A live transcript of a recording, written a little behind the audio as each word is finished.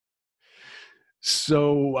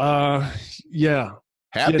So, yeah.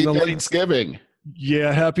 Happy Thanksgiving.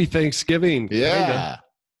 Happy Thanksgiving. Yeah.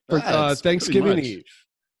 For Thanksgiving Eve.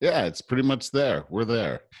 Yeah, it's pretty much there. We're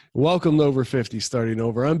there. Welcome to Over 50 Starting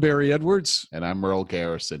Over. I'm Barry Edwards. And I'm Merle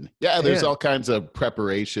Garrison. Yeah, there's all kinds of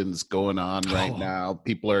preparations going on right now.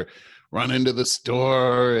 People are running to the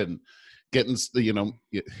store and getting,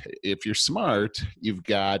 if you're smart, you've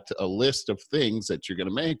got a list of things that you're going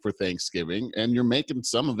to make for Thanksgiving, and you're making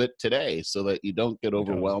some of it today so that you don't get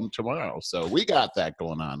overwhelmed tomorrow. So we got that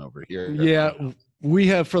going on over here. Yeah, we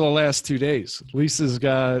have for the last 2 days. Lisa's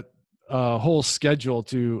got a whole schedule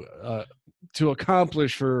to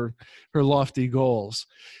accomplish her lofty goals.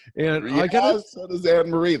 And so does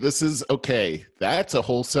Anne-Marie. This is okay. That's a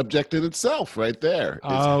whole subject in itself right there.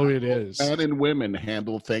 It is. Men and women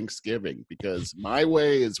handle Thanksgiving, because my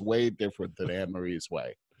way is way different than Anne-Marie's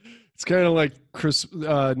way. It's kind of like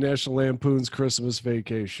National Lampoon's Christmas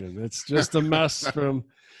Vacation. It's just a mess from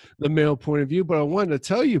the male point of view. But I wanted to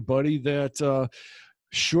tell you, buddy, that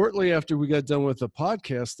shortly after we got done with the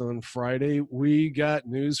podcast on Friday, we got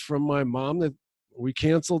news from my mom that we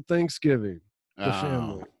canceled Thanksgiving. The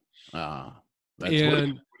family. That's what are you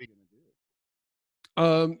going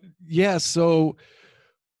to do? Yeah, so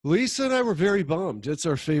Lisa and I were very bummed. It's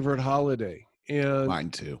our favorite holiday. And mine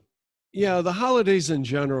too. Yeah, the holidays in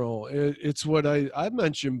general, it's what I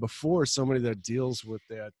mentioned before. Somebody that deals with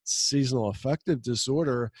that seasonal affective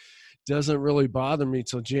disorder doesn't really bother me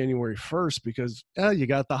till January 1st because you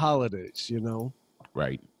got the holidays,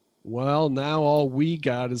 Right. Well, now all we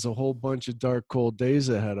got is a whole bunch of dark, cold days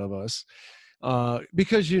ahead of us.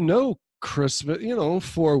 Because Christmas,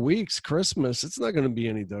 4 weeks, Christmas, it's not going to be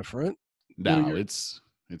any different. No, it's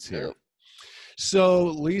here. Yeah. So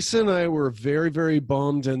Lisa and I were very, very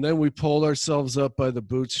bummed, and then we pulled ourselves up by the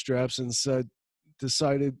bootstraps and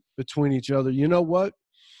decided between each other, you know what?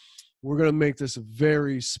 We're going to make this a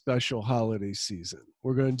very special holiday season.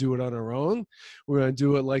 We're going to do it on our own. We're going to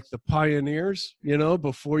do it like the pioneers,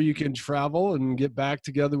 before you can travel and get back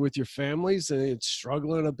together with your families and it's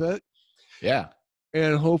struggling a bit. Yeah.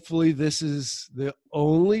 And hopefully this is the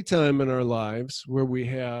only time in our lives where we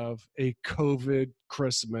have a COVID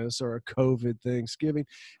Christmas or a COVID Thanksgiving.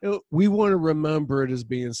 We want to remember it as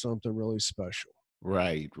being something really special.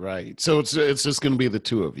 Right. So it's just going to be the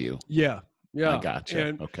two of you. Yeah. I gotcha.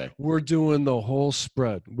 And okay. We're doing the whole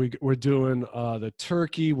spread. We're doing the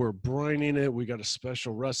turkey. We're brining it. We got a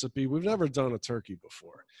special recipe. We've never done a turkey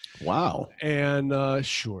before. Wow. And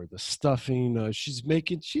sure, the stuffing. She's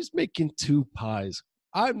making 2 pies.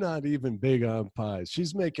 I'm not even big on pies.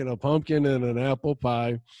 She's making a pumpkin and an apple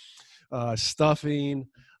pie, stuffing,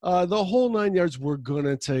 the whole 9 yards. We're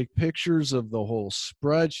gonna take pictures of the whole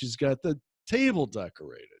spread. She's got the table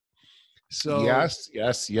decorated. So yes.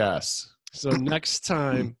 So next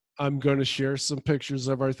time I'm going to share some pictures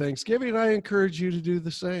of our Thanksgiving. I encourage you to do the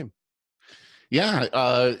same. Yeah,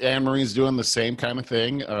 Anne-Marie's doing the same kind of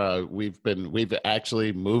thing. We've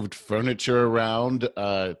actually moved furniture around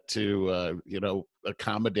to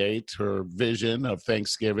accommodate her vision of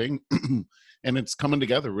Thanksgiving, and it's coming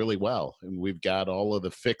together really well. And we've got all of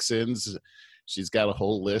the fix-ins. She's got a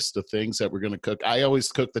whole list of things that we're going to cook. I always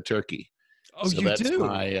cook the turkey. Oh, so you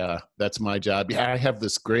do? That's my job. Yeah, I have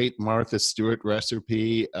this great Martha Stewart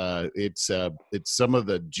recipe. It's some of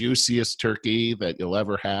the juiciest turkey that you'll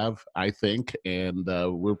ever have, I think, and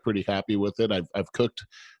we're pretty happy with it.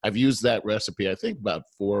 I've used that recipe, I think, about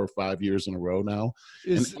 4 or 5 years in a row now,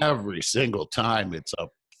 and every single time it's a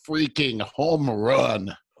freaking home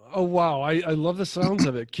run. Oh, wow. I love the sounds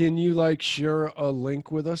of it. Can you share a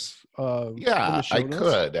link with us? Yeah, I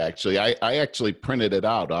could actually. I actually printed it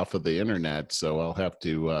out off of the internet, so I'll have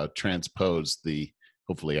to transpose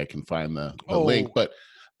hopefully I can find the link. But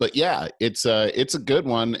yeah, it's a good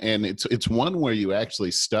one. And it's one where you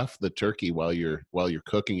actually stuff the turkey while you're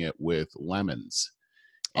cooking it with lemons.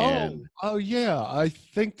 And yeah. I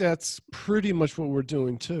think that's pretty much what we're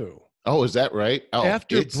doing too. Oh, is that right? Oh,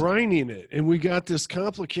 after brining it, and we got this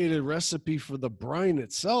complicated recipe for the brine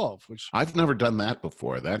itself, which I've never done that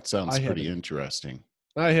before. That sounds pretty interesting.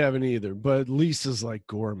 I haven't either, but Lisa's like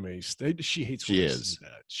gourmet. She hates. She is.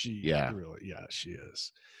 That. She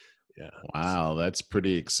is. Yeah. Wow, that's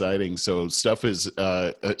pretty exciting. So stuff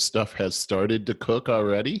has started to cook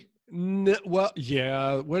already. Well,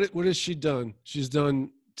 yeah. What has she done? She's done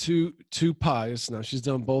two pies. Now she's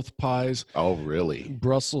done both pies. Oh, really?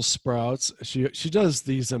 Brussels sprouts. She does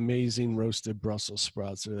these amazing roasted Brussels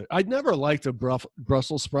sprouts. I'd never liked a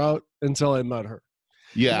Brussels sprout until I met her.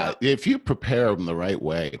 Yeah, if you prepare them the right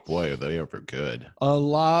way, boy, are they ever good. A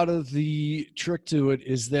lot of the trick to it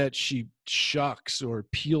is that she shucks or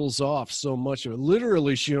peels off so much of it.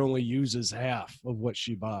 Literally, she only uses half of what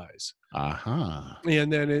she buys. Uh-huh.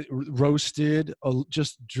 And then it roasted,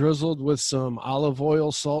 just drizzled with some olive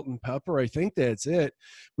oil, salt, and pepper. I think that's it.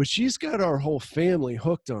 But she's got our whole family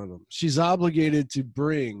hooked on them. She's obligated to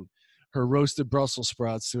bring her roasted Brussels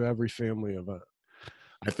sprouts to every family event.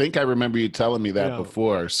 I think I remember you telling me that Yeah.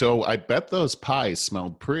 before. So I bet those pies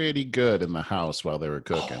smelled pretty good in the house while they were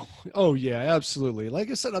cooking. Oh, yeah, absolutely.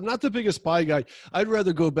 Like I said, I'm not the biggest pie guy. I'd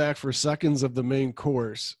rather go back for seconds of the main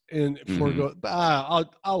course and forego.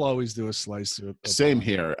 I'll always do a slice of Same pie.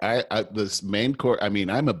 here. I this main course. I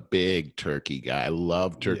mean, I'm a big turkey guy. I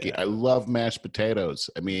love turkey. Yeah. I love mashed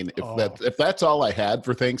potatoes. I mean, if that's all I had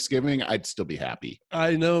for Thanksgiving, I'd still be happy.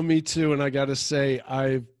 I know, me too. And I got to say,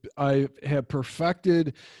 I have perfected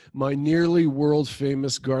my nearly world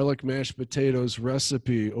famous garlic mashed potatoes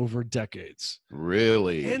recipe over decades.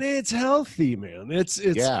 Really? And it's healthy, man.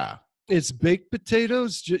 Yeah. It's baked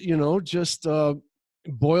potatoes, just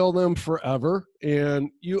boil them forever, and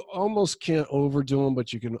you almost can't overdo them,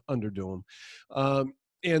 but you can underdo them.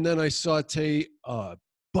 And then I saute a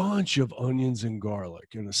bunch of onions and garlic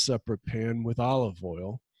in a separate pan with olive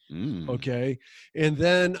oil. Okay. And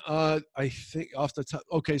then I think off the top,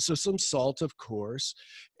 okay, so some salt, of course.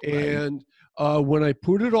 And when I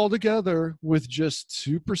put it all together with just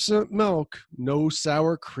 2% milk, no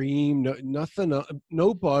sour cream, nothing,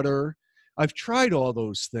 no butter. I've tried all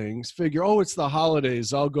those things. Figure, oh, it's the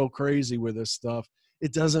holidays, I'll go crazy with this stuff.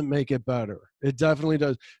 It doesn't make it better. It definitely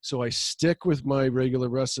does. So I stick with my regular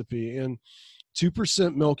recipe and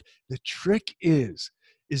 2% milk. The trick is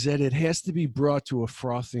that it has to be brought to a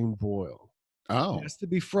frothing boil. Oh, It has to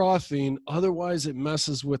be frothing, otherwise it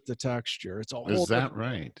messes with the texture. It's a whole is that different-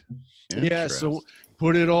 right? Yeah, so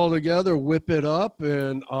put it all together, whip it up,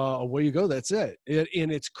 and away you go. That's it. And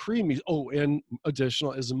it's creamy. Oh, and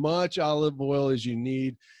additional, as much olive oil as you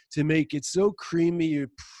need to make it so creamy you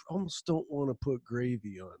almost don't want to put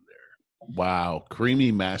gravy on there. Wow,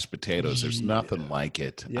 creamy mashed potatoes. There's nothing like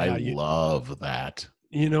it. Yeah, I love that.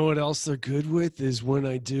 You know what else they're good with is when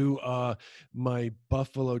I do my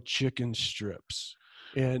buffalo chicken strips.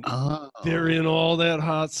 And they're in all that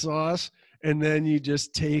hot sauce. And then you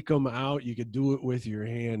just take them out. You could do it with your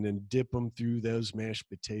hand and dip them through those mashed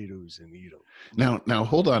potatoes and eat them. Now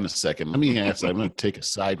hold on a second. Let me ask. I'm going to take a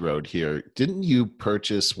side road here. Didn't you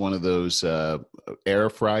purchase one of those air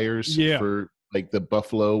fryers for like the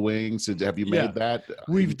buffalo wings? Have you made that?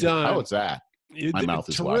 We've done. How is that? My mouth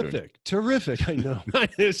is watering. Terrific. I know. Mine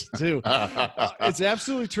is too. It's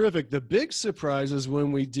absolutely terrific. The big surprise is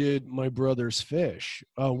when we did my brother's fish,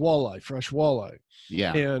 walleye, fresh walleye.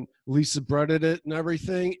 Yeah. And Lisa breaded it and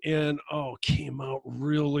everything, and came out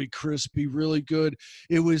really crispy, really good.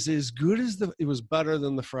 It was as good as it was better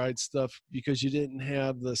than the fried stuff because you didn't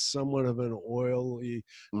have the somewhat of an oily.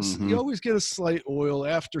 You always get a slight oil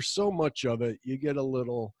after so much of it. You get a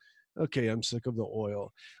little. Okay, I'm sick of the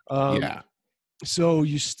oil. Yeah. So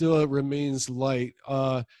it remains light.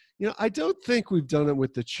 I don't think we've done it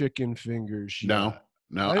with the chicken fingers yet.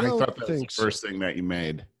 No. I thought that was the first thing that you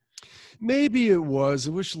made. Maybe it was.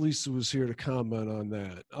 I wish Lisa was here to comment on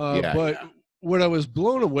that. But what I was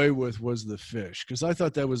blown away with was the fish, because I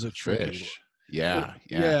thought that was a fish. Yeah.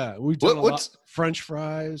 We've done a lot. French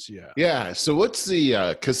fries. Yeah. So what's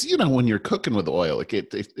the? Because when you're cooking with oil,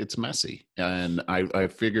 it's messy, and I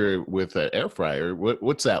figure with an air fryer,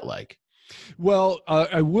 what's that like? Well,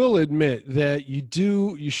 I will admit that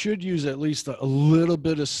you should use at least a little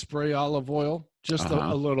bit of spray olive oil, just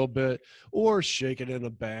a little bit, or shake it in a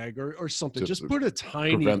bag or something. Just put a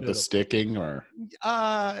tiny prevent bit the sticking, or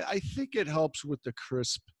I think it helps with the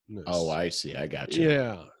crispness. Oh, I see. I got you.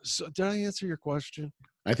 Yeah. So did I answer your question?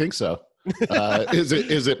 I think so.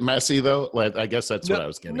 Is it messy though? Like, I guess that's what I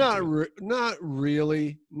was getting. Not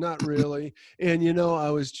really. And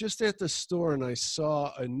I was just at the store and I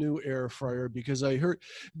saw a new air fryer because I heard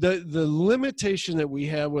the limitation that we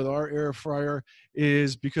have with our air fryer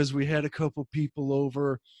is because we had a couple people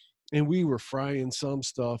over and we were frying some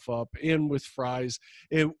stuff up and with fries,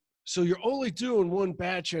 and so you're only doing one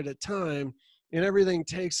batch at a time. And everything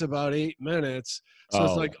takes about 8 minutes. So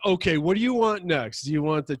it's like, okay, what do you want next? Do you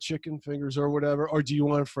want the chicken fingers or whatever? Or do you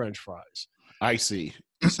want French fries? I see.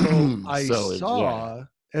 So I saw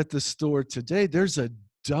at the store today, there's a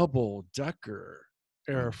double-decker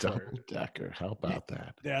air fryer. Double-decker. How about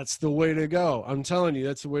that? That's the way to go. I'm telling you,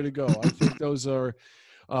 that's the way to go. I think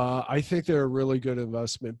I think they're a really good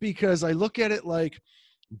investment because I look at it like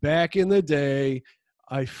back in the day,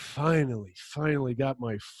 I finally got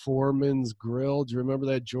my Foreman's Grill. Do you remember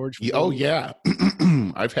that George Oh Foreman? yeah.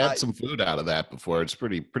 I've had I, some food out of that before. It's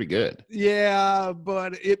pretty good. yeah,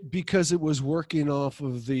 but because it was working off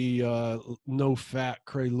of the no fat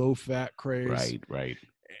craze, low fat craze. Right.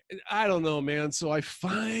 I don't know, man. So I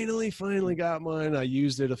finally got mine. I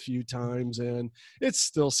used it a few times, and it's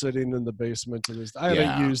still sitting in the basement to this. I haven't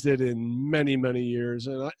Yeah. used it in many years,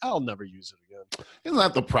 and I'll never use it again. Isn't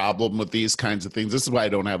that the problem with these kinds of things? This is why I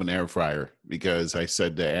don't have an air fryer, because I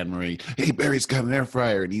said to Anne Marie, "Hey, Barry's got an air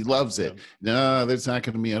fryer and he loves it." Yeah. No, there's not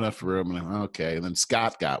going to be enough room. And okay. And then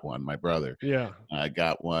Scott got one, my brother. Yeah. I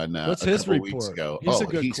got one What's a his couple weeks report? ago. He's a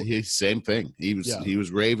good. He's same thing. Yeah. He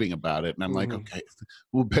was raving about it, and I'm like, Mhm. okay,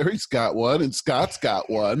 well, Barry's got one and Scott's got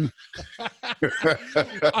one.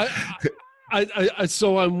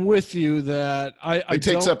 So I'm with you that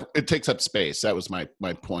it takes up space. That was my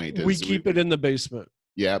point. We keep it in the basement.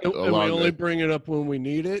 Yeah, And we only bring it up when we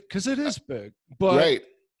need it because it is big, but right.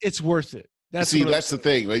 It's worth it. That's the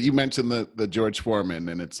thing. You mentioned the George Foreman,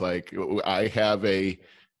 and it's like I have a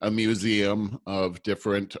museum of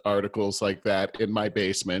different articles like that in my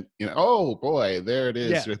basement. You know, oh boy, there it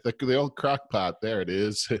is. Yeah. The old crock pot. There it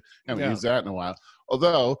is. Haven't used that in a while.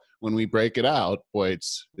 Although when we break it out, boy,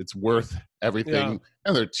 it's worth everything. Yeah.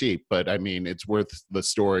 And they're cheap, but I mean, it's worth the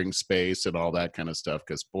storing space and all that kind of stuff.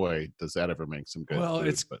 Because boy, does that ever make some good food.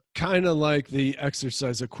 It's kind of like the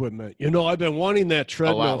exercise equipment. You know, I've been wanting that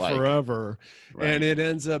treadmill forever, and it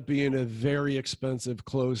ends up being a very expensive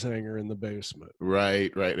clothes hanger in the basement.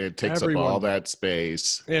 Right. It takes up all that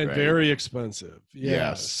space. And very expensive. Yeah.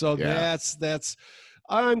 Yes. So that's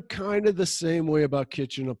I'm kind of the same way about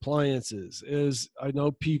kitchen appliances. Is I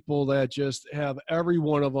know people that just have every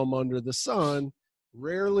one of them under the sun,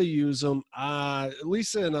 rarely use them.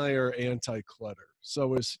 Lisa and I are anti-clutter,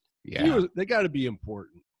 so they got to be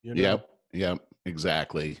important. You know? Yep,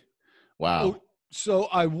 exactly. Wow. So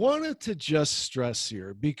I wanted to just stress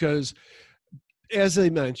here because, as I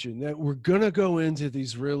mentioned, that we're going to go into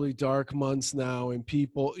these really dark months now, and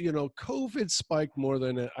people, you know, COVID spiked more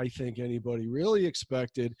than I think anybody really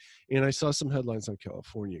expected. And I saw some headlines on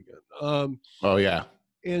California again. Oh yeah.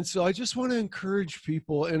 And so I just want to encourage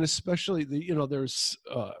people, and especially there's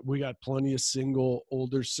we got plenty of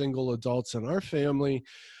older single adults in our family.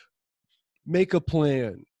 Make a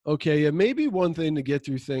plan. Okay, it may be one thing to get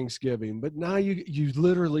through Thanksgiving, but now you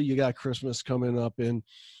literally got Christmas coming up in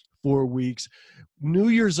 4 weeks, New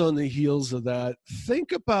Year's on the heels of that.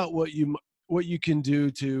 Think about what you can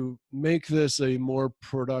do to make this a more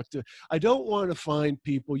productive. I don't want to find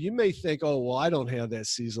people, you may think, oh, well, I don't have that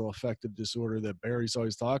seasonal affective disorder that Barry's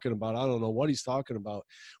always talking about. I don't know what he's talking about.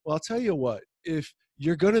 Well, I'll tell you what, if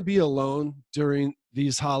you're going to be alone during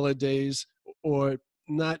these holidays or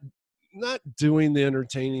not doing the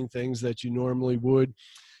entertaining things that you normally would,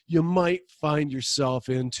 you might find yourself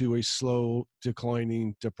into a slow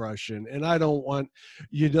declining depression. And I don't want,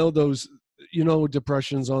 those,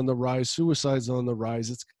 depression's on the rise, suicide's on the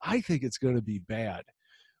rise. I think it's going to be bad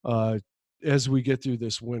as we get through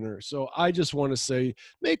this winter. So I just want to say,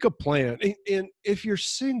 make a plan. And if you're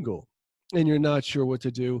single and you're not sure what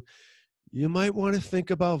to do, you might want to think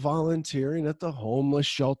about volunteering at the homeless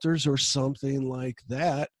shelters or something like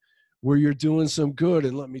that, where you're doing some good.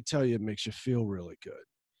 And let me tell you, it makes you feel really good.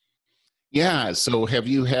 Yeah. So have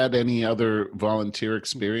you had any other volunteer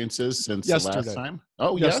experiences since the last time?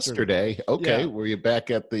 Oh, yesterday. Okay. Yeah. Were you back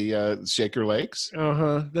at the Shaker Lakes?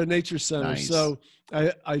 The nature center. Nice. So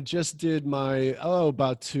I just did my,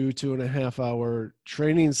 about 2.5 hour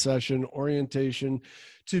training session orientation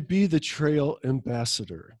to be the trail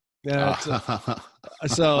ambassador.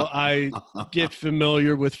 So I get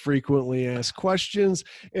familiar with frequently asked questions.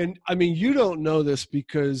 And I mean, you don't know this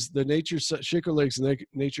because the Shaker Lakes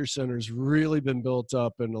Nature Center has really been built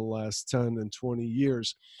up in the last 10 and 20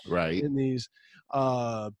 years. Right. In these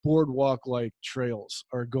boardwalk-like trails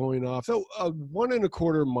are going off.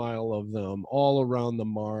 1.25 mile of them all around the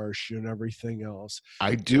marsh and everything else.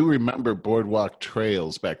 I do remember boardwalk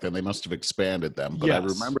trails back then. They must have expanded them, but yes. I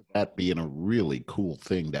remember that being a really cool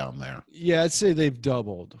thing down there. Yeah, I'd say they've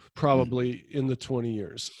doubled probably in the 20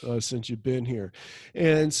 years since you've been here.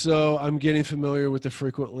 And so I'm getting familiar with the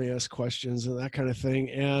frequently asked questions and that kind of thing.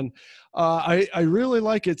 And I really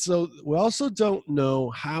like it. So we also don't know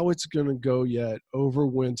how it's going to go yet over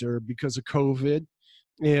winter because of COVID.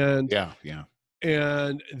 And yeah.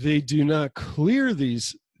 And they do not clear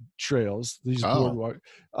these trails, these boardwalk.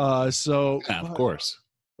 Of course.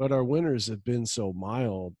 But our winters have been so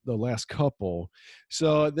mild, the last couple.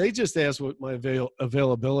 So they just asked what my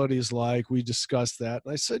availability is like. We discussed that.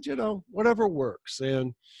 And I said, whatever works.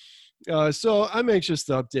 And So I'm anxious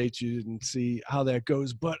to update you and see how that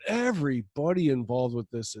goes. But everybody involved with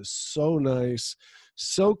this is so nice,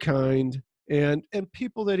 so kind, and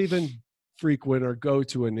people that even frequent or go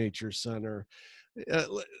to a nature center.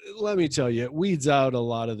 Let me tell you, it weeds out a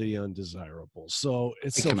lot of the undesirables. So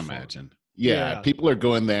it's I so can fun. imagine. Yeah, Yeah, people are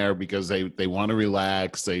going there because they want to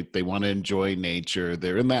relax, they want to enjoy nature.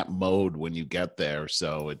 They're in that mode when you get there.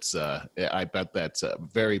 So it's I bet that's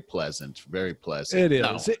very pleasant, very pleasant. it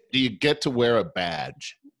Now, is. do you get to wear a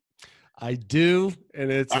badge? I do,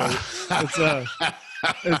 and it's a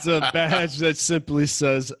it's a badge that simply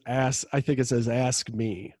says "ask." I think it says "ask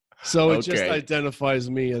me," so it just Okay. identifies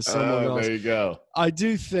me as someone else. There you go. I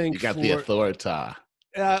do think You got the for authority.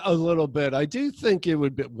 a little bit. I do think it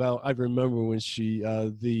would be. Well, I remember when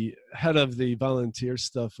the head of the volunteer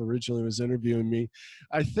stuff, originally was interviewing me.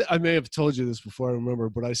 I may have told you this before. I remember,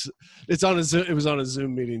 but it's on a Zoom. It was on a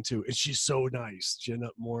Zoom meeting too, and she's so nice, Jen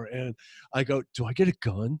Moore. And I go, "Do I get a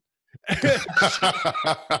gun?"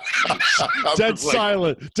 Dead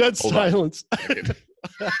silent. Dead silence.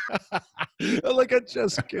 Like, I'm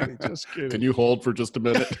just kidding. Just kidding. Can you hold for just a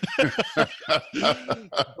minute?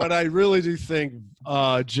 But I really do think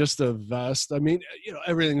just a vest. I mean,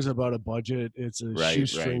 everything's about a budget. It's a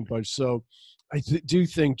shoestring budget. So I do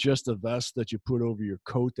think just a vest that you put over your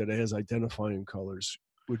coat that has identifying colors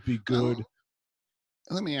would be good. Well,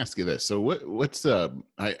 let me ask you this. So what's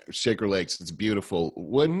Shaker Lakes? It's beautiful.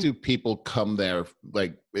 What do people come there?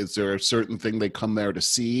 Like, is there a certain thing they come there to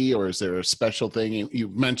see, or is there a special thing? You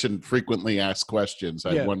mentioned frequently asked questions.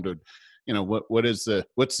 I wondered, what's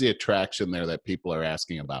the attraction there that people are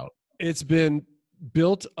asking about? It's been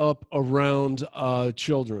built up around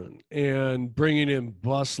children and bringing in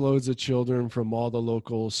busloads of children from all the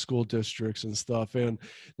local school districts and stuff. And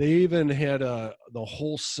they even had the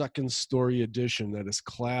whole second story addition that is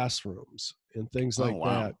classrooms and things like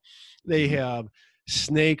that. They have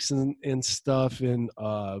snakes and stuff in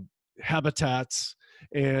habitats.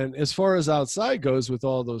 And as far as outside goes, with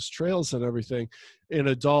all those trails and everything, and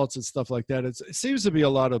adults and stuff like that, it seems to be a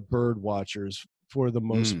lot of bird watchers for the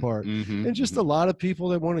most part, and just a lot of people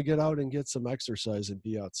that want to get out and get some exercise and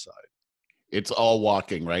be outside. It's all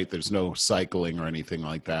walking, right? There's no cycling or anything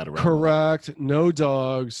like that around. Correct. No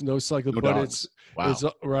dogs, no cycling, but dogs. It's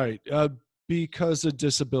right because of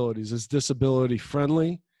disabilities. It's disability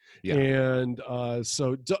friendly, and dogs.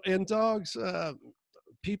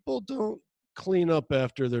 People don't clean up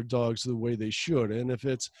after their dogs the way they should, and if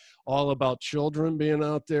it's all about children being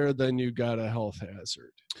out there, then you got a health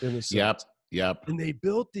hazard in a sense. Yep. And they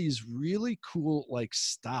built these really cool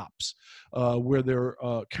stops where they're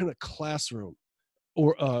kind of classroom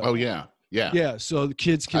or yeah. So the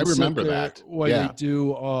kids can remember sit there that while they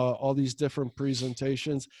do all these different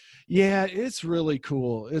presentations. Yeah, it's really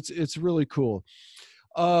cool. It's really cool.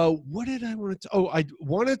 What did I want to? I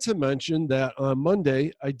wanted to mention that on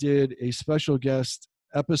Monday I did a special guest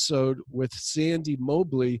episode with Sandy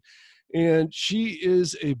Mobley, and she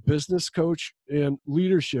is a business coach and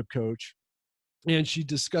leadership coach. And she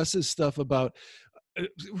discusses stuff about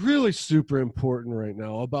really super important right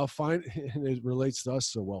now about and it relates to us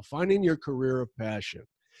so well, finding your career of passion.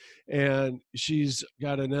 And she's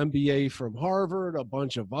got an MBA from Harvard, a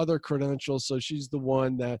bunch of other credentials. So she's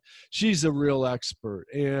she's a real expert.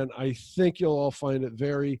 And I think you'll all find it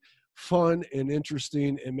very fun and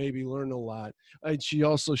interesting and maybe learn a lot. And she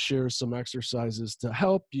also shares some exercises to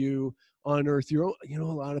help you unearth your own. A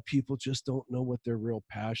lot of people just don't know what their real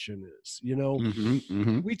passion is.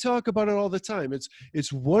 We talk about it all the time.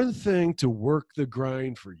 It's one thing to work the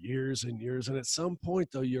grind for years and years, and at some point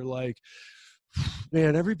though you're like,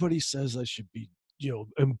 man, everybody says I should be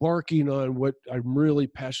embarking on what I'm really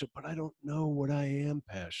passionate, but I don't know what I am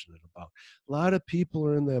passionate about. A lot of people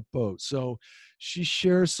are in that boat. So she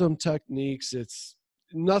shares some techniques. It's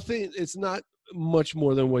not much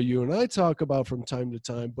more than what you and I talk about from time to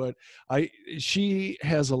time, but she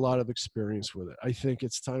has a lot of experience with it. I think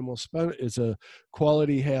it's time well spent. It's a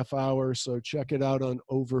quality half hour. So check it out on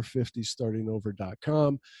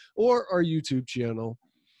over50startingover.com or our YouTube channel,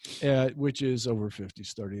 which is Over 50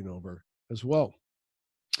 Starting Over as well.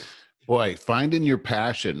 Boy, finding your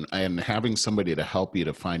passion and having somebody to help you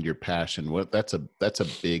to find your passion, that's a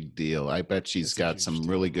big deal. I bet she's got some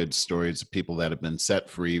really good stories of people that have been set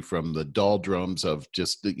free from the doldrums of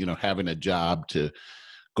just, having a job to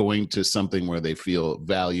going to something where they feel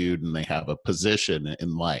valued and they have a position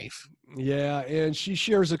in life. Yeah, and she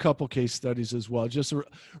shares a couple case studies as well, just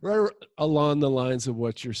right along the lines of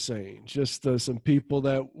what you're saying. Just some people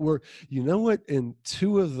that were, in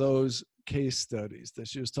two of those case studies that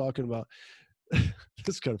she was talking about,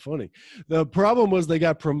 it's kind of funny. The problem was they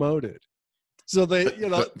got promoted. So they, you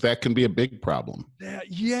know, that can be a big problem.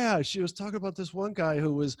 yeah, she was talking about this one guy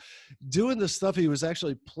who was doing this stuff. He was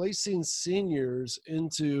actually placing seniors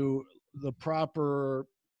into the proper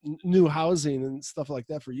new housing and stuff like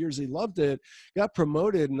that for years. He loved it, got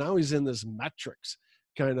promoted, and now he's in this metrics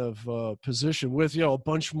kind of position with, you know, a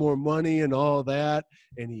bunch more money and all that,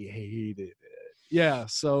 and he hated it. Yeah,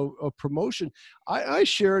 so a promotion. I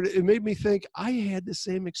shared it. It made me think I had the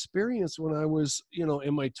same experience when I was, you know,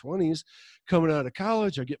 in my 20s, coming out of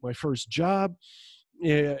college. I get my first job,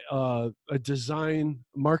 a design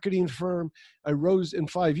marketing firm. I rose in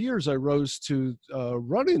 5 years. I rose to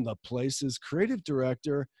running the place as creative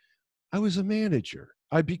director. I was a manager.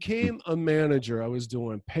 I became a manager. I was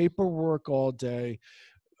doing paperwork all day,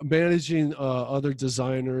 managing other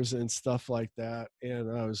designers and stuff like that.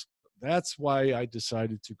 And that's why I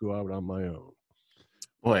decided to go out on my own.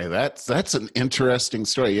 Boy, that's an interesting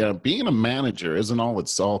story. Yeah, being a manager isn't all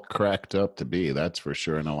it's all cracked up to be. That's for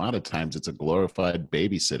sure. And a lot of times it's a glorified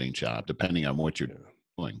babysitting job, depending on what you're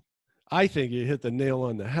doing. I think you hit the nail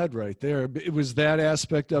on the head right there. It was that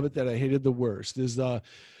aspect of it that I hated the worst, is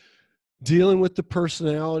dealing with the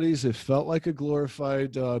personalities. It felt like a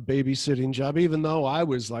glorified babysitting job, even though I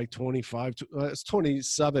was like 25. I was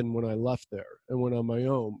 27 when I left there and went on my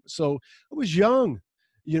own. So I was young,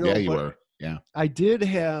 you know. Yeah, you were. Yeah. I did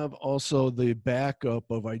have also the backup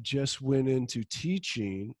of, I just went into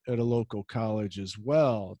teaching at a local college as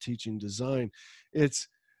well, teaching design. It's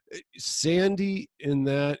Sandy in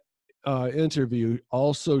that interview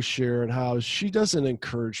also shared how she doesn't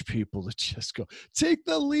encourage people to just go take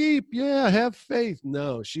the leap. Yeah, have faith.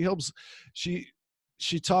 No, she helps. She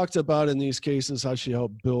talked about in these cases how she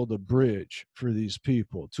helped build a bridge for these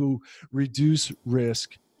people to reduce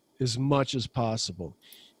risk as much as possible.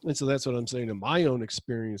 And so that's what I'm saying in my own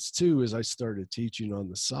experience too, is I started teaching on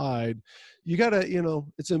the side. You gotta, you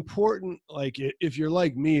know, it's important. Like if you're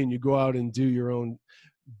like me and you go out and do your own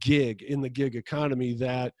gig in the gig economy,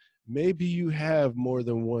 that maybe you have more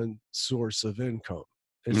than one source of income.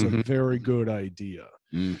 It's a very good idea.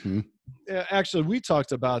 Actually, we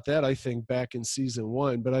talked about that, I think, back in season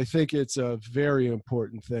 1, but I think it's a very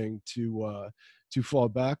important thing to fall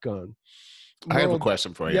back on. I have a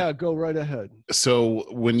question for you. Yeah, go right ahead. So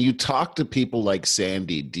when you talk to people like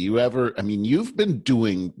Sandy, do you ever, I mean, you've been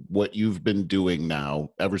doing what you've been doing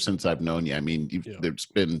now ever since I've known you. I mean, there's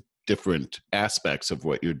been different aspects of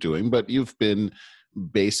what you're doing, but you've been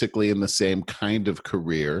basically in the same kind of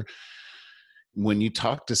career. When you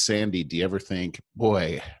talk to Sandy, do you ever think,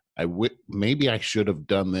 boy, maybe I should have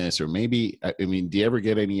done this, or maybe, I mean, do you ever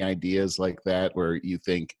get any ideas like that where you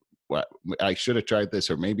think, well, I should have tried this,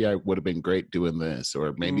 or maybe I would have been great doing this,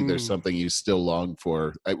 or maybe there's something you still long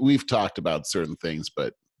for? We've talked about certain things,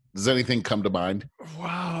 but does anything come to mind?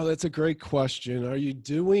 Wow, that's a great question. Are you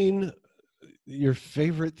doing your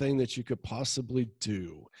favorite thing that you could possibly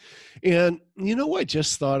do? And you know, I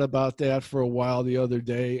just thought about that for a while the other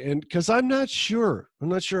day, and because I'm not sure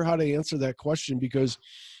how to answer that question, because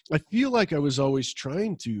I feel like I was always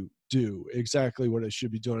trying to do exactly what I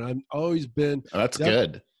should be doing. I've always been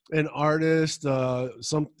good. An artist.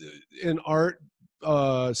 In art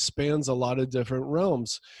spans a lot of different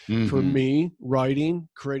realms. For me, writing,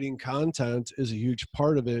 creating content is a huge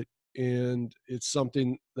part of it. And it's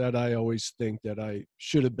something that I always think that I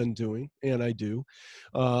should have been doing, and I do.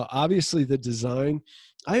 Obviously, the design,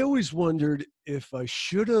 I always wondered if I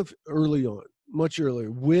should have much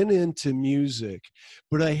earlier, went into music,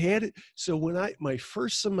 but I had it. So when my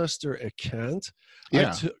first semester at Kent,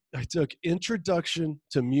 I took Introduction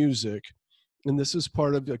to Music, and this is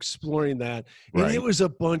part of exploring that. And it was a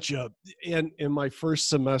bunch of, and my first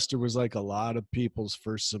semester was like a lot of people's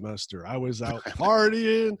first semester. I was out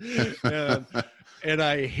partying, and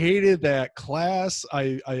I hated that class.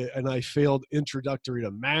 I failed Introductory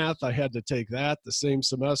to Math. I had to take that the same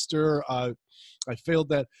semester. I failed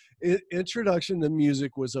that. Introduction to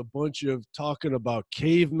Music was a bunch of talking about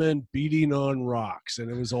cavemen beating on rocks, and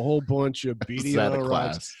it was a whole bunch of beating on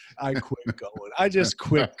rocks. I quit going. I just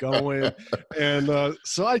quit going, and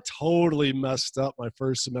so I totally messed up my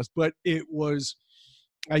first semester. But it was,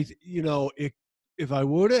 if I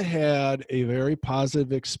would have had a very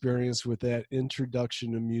positive experience with that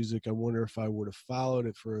Introduction to Music, I wonder if I would have followed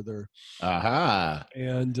it further.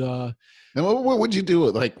 And what would you do?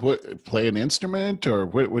 Like, what, play an instrument, or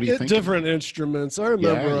what do you think? Different instruments. I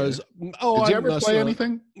remember did you ever play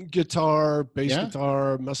anything? Guitar, bass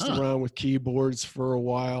guitar, messed around with keyboards for a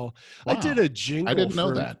while. Wow. I did a jingle. I didn't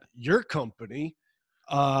know that. Your company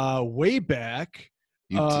way back.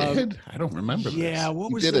 You did? I don't remember this. Yeah,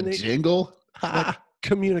 what was you did a jingle? Like,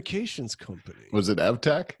 communications company. Was it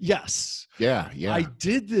EvTech? Yes. Yeah, I yeah.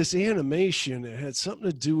 did this animation. It had something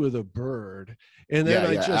to do with a bird. And then Yeah,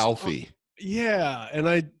 I yeah, just, Alfie. yeah. And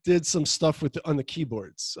I did some stuff on the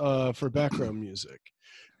keyboards for background music.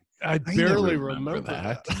 I I never barely remember remember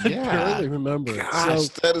that. that. I Yeah. barely remember it. Gosh,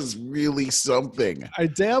 So that is really something. I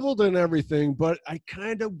dabbled in everything, but I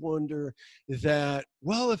kind of wonder that,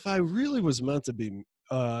 well, if I really was meant to be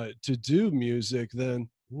to do music, then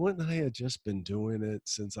wouldn't I have just been doing it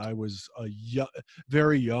since I was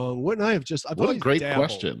very young? Wouldn't I have just? I've What a always great dabbled.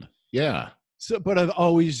 question. Yeah. So, but I've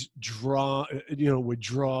always would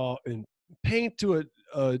draw and paint to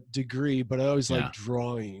a degree, but I always like Yeah.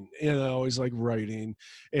 drawing and I always like writing.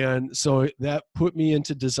 And so that put me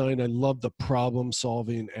into design. I love the problem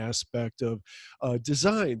solving aspect of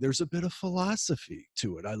design. There's a bit of philosophy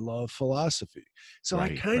to it. I love philosophy. So I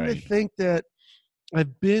Right, kind of right. think that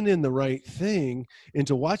I've been in the right thing, and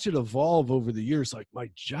to watch it evolve over the years, like my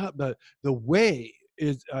job, the way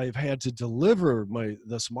is I've had to deliver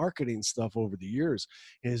this marketing stuff over the years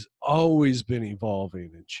has always been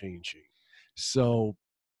evolving and changing. So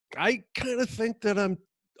I kind of think that I'm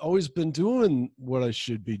always been doing what I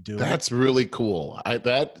should be doing. That's really cool.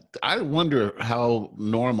 I wonder how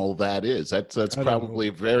normal that is. That's I don't know. probably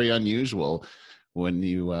very unusual when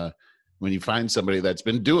you find somebody that's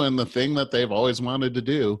been doing the thing that they've always wanted to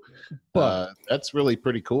do. But That's really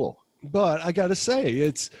pretty cool. I got to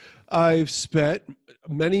say, I've spent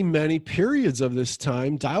many periods of this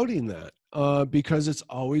time doubting that because it's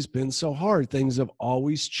always been so hard. Things have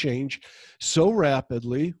always changed so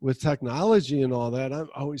rapidly with technology and all that. I'm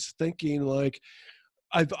always thinking like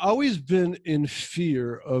I've always been in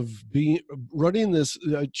fear of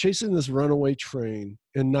chasing this runaway train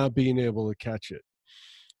and not being able to catch it.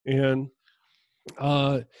 And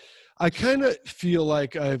uh, I kind of feel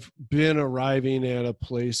like I've been arriving at a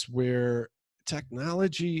place where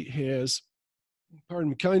technology has, pardon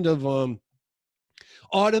me, kind of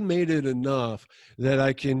automated enough that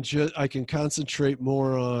I can concentrate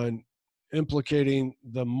more on implicating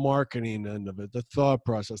the marketing end of it, the thought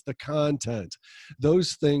process, the content,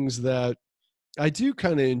 those things that I do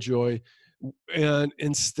kind of enjoy. And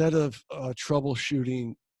instead of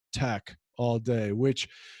troubleshooting tech all day, which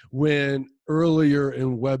when earlier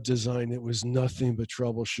in web design, it was nothing but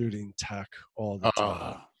troubleshooting tech all the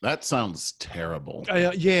time. That sounds terrible.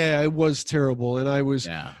 Yeah, it was terrible.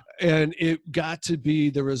 Yeah. And it got to be,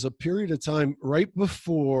 there was a period of time right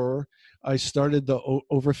before I started the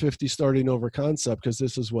over 50 starting over concept, because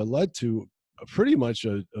this is what led to pretty much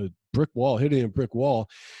a brick wall, hitting a brick wall,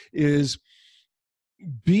 is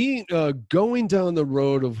being going down the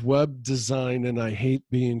road of web design. And I hate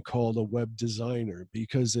being called a web designer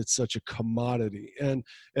because it's such a commodity. And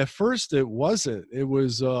at first it wasn't. It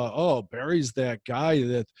was oh, Barry's that guy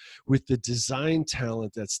that with the design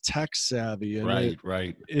talent that's tech savvy. And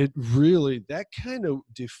Right. it really, that kind of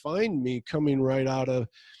defined me coming right out of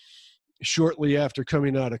shortly after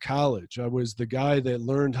coming out of college. I was the guy that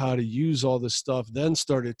learned how to use all this stuff, then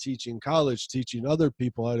started teaching college, teaching other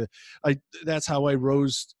people how to. That's how I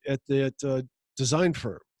rose at that design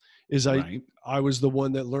firm. Is Right. I was the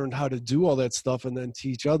one that learned how to do all that stuff and then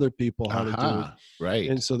teach other people how to do it. Right.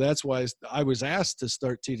 And so that's why I was asked to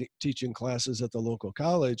start teaching classes at the local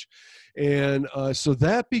college, and so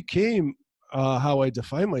that became how I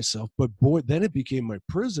define myself. But boy, then it became my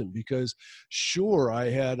prison, because sure, I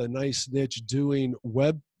had a nice niche doing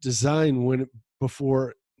web design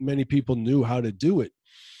before many people knew how to do it.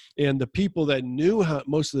 And the people that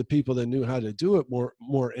most of the people that knew how to do it were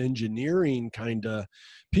more engineering kind of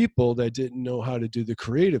people that didn't know how to do the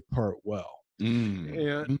creative part well.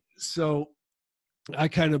 And so I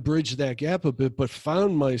kind of bridged that gap a bit, but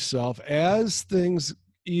found myself, as things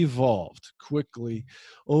evolved quickly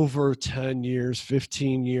over 10 years,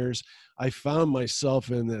 15 years, I found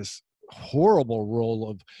myself in this horrible role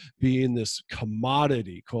of being this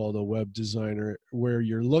commodity called a web designer, where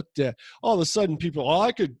you're looked at all of a sudden people, oh,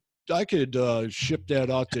 I could ship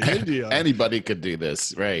that out to India. Anybody could do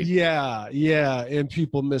this, right? Yeah, and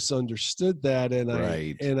people misunderstood that, and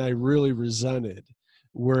I really resented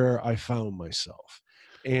where I found myself.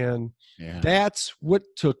 And that's what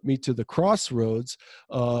took me to the crossroads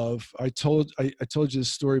of, I told you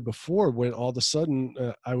this story before, when all of a sudden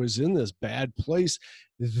I was in this bad place.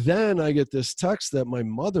 Then I get this text that my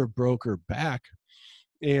mother broke her back.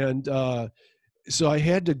 And so I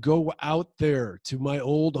had to go out there to my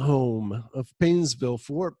old home of Painesville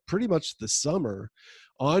for pretty much the summer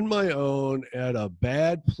on my own at a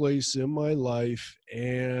bad place in my life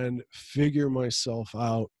and figure myself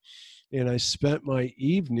out. and I spent my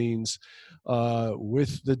evenings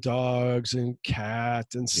with the dogs and cat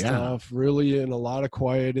and Yeah. stuff, really in a lot of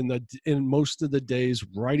quiet in most of the days,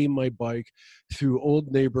 riding my bike through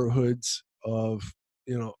old neighborhoods of,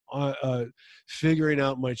 figuring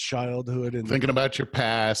out my childhood and Thinking about your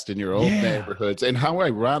past and your old yeah. neighborhoods, and how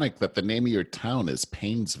ironic that the name of your town is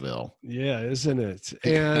Paynesville. Yeah, isn't it?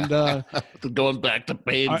 And Going back to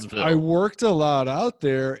I Paynesville. worked a lot out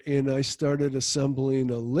there, and I started assembling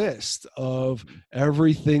a list of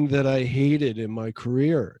everything that I hated in my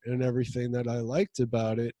career and everything that I liked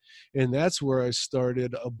about it. And that's where I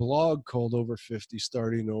started a blog called Over 50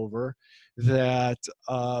 Starting Over, that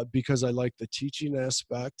because I liked the teaching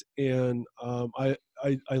aspect, and I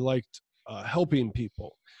liked helping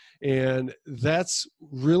people. And that's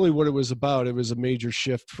really what it was about. It was a major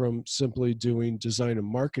shift from simply doing design and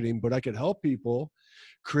marketing, but I could help people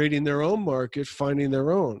creating their own market, finding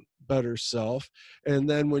their own better self. And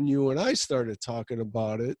then when you and I started talking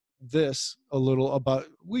about it,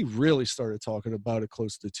 we really started talking about it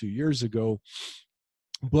close to 2 years ago,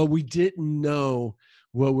 but we didn't know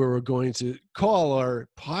what we were going to call our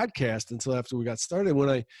podcast until after we got started. When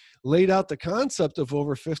I laid out the concept of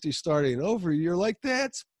Over 50 Starting Over, you're like,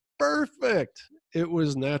 that's perfect. It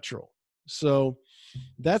was natural. So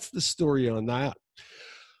that's the story on that.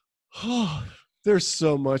 Oh, there's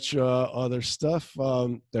so much other stuff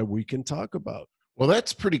that we can talk about. Well,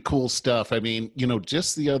 that's pretty cool stuff. I mean,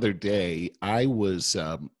 just the other day, I was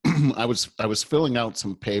I was filling out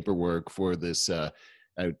some paperwork for this.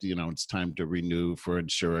 It's time to renew for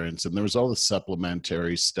insurance, and there was all the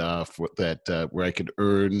supplementary stuff that where I could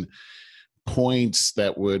earn points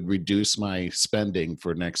that would reduce my spending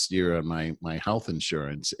for next year on my health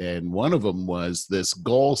insurance. And one of them was this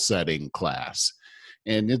goal setting class.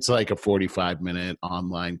 And it's like a 45-minute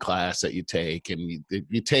online class that you take, and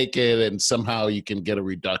you take it, and somehow you can get a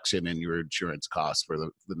reduction in your insurance costs for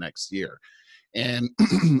the next year. And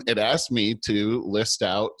it asked me to list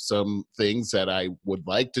out some things that I would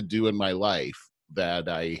like to do in my life that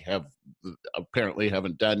I have apparently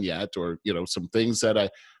haven't done yet, or some things that I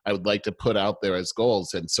would like to put out there as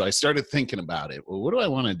goals. And so I started thinking about it. Well, what do I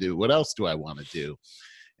want to do? What else do I want to do?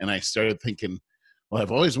 And I started thinking, well,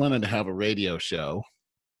 I've always wanted to have a radio show.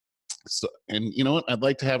 So, and you know what? I'd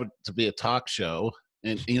like to have it to be a talk show.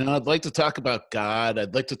 And, I'd like to talk about God.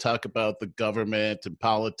 I'd like to talk about the government and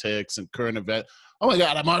politics and current event. Oh my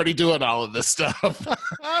God, I'm already doing all of this stuff.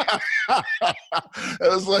 I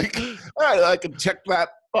was like, all right, I can check that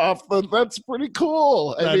off. That's pretty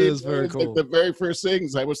cool. That is very cool. Like the very first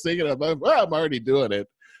things I was thinking about, well, I'm already doing it.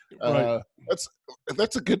 Right.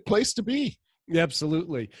 That's a good place to be. Yeah,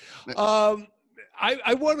 absolutely.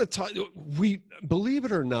 I want to talk. We, believe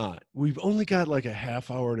it or not, we've only got like a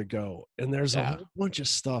half hour to go, and there's a whole bunch of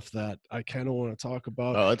stuff that I kind of want to talk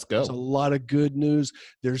about. Oh, let's go. There's a lot of good news.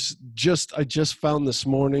 I just found this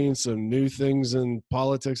morning some new things in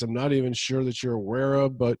politics. I'm not even sure that you're aware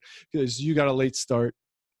of, but because you got a late start.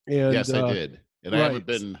 And yes, I did, and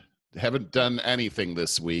right. I haven't done anything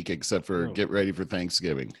this week except for get ready for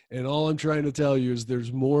Thanksgiving. And all I'm trying to tell you is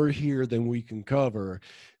there's more here than we can cover.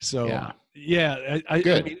 So I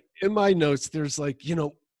mean, in my notes, there's like,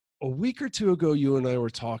 a week or two ago, you and I were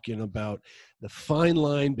talking about the fine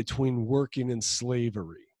line between working and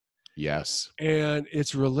slavery. Yes. And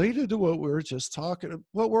it's related to what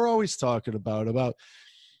what we're always talking about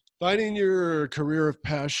finding your career of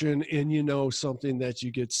passion. And, something that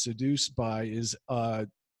you get seduced by is,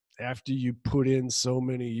 after you put in so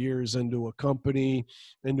many years into a company,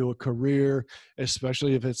 into a career,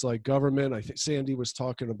 especially if it's like government. I think Sandy was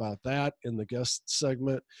talking about that in the guest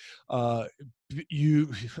segment.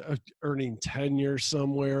 You earning tenure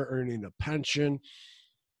somewhere, earning a pension,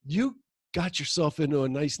 you got yourself into a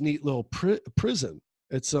nice, neat little prison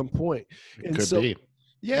at some point. It could be.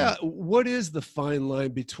 Yeah. What is the fine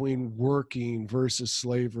line between working versus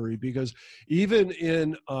slavery? Because even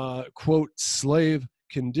in quote slave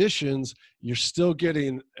conditions, you're still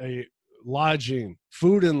getting a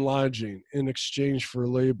food and lodging in exchange for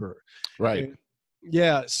labor. Right.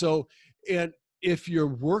 And if you're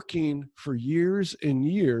working for years and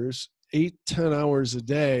years, 8-10 hours a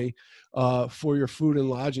day for your food and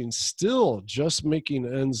lodging, still just making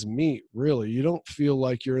ends meet, really, you don't feel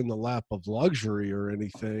like you're in the lap of luxury or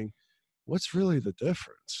anything. What's really the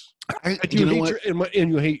difference?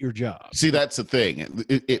 And you hate your job. See, that's the thing.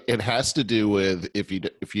 It has to do with if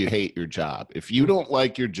you hate your job. If you don't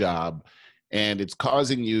like your job and it's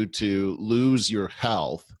causing you to lose your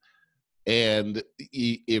health, and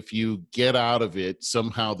if you get out of it,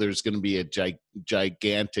 somehow there's going to be a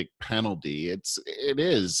gigantic penalty. It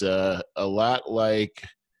is a lot like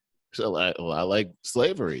So a lot like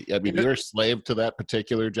slavery. I mean, you're a slave to that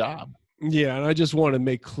particular job. Yeah, and I just want to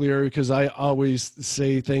make clear, because I always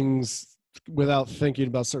say things without thinking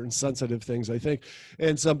about certain sensitive things, I think.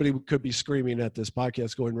 And somebody could be screaming at this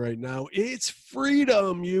podcast going right now, it's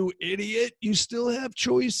freedom, you idiot. You still have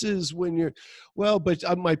choices when you're, well, but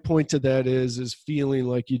my point to that is feeling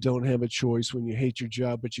like you don't have a choice when you hate your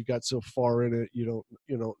job, but you got so far in it, you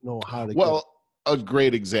don't know how to get. A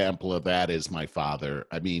great example of that is my father.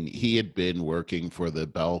 I mean, he had been working for the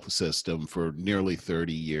Bell system for nearly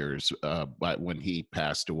 30 years but when he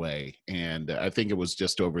passed away. And I think it was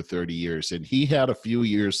just over 30 years. And he had a few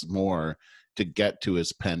years more to get to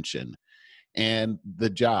his pension. And the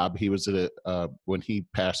job, he was when he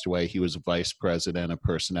passed away, he was vice president of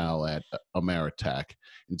personnel at Ameritech.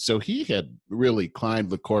 And so he had really climbed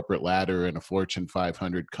the corporate ladder in a Fortune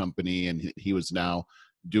 500 company. And he was now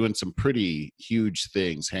doing some pretty huge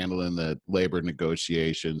things, handling the labor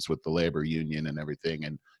negotiations with the labor union and everything.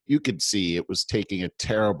 And you could see it was taking a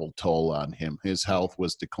terrible toll on him. His health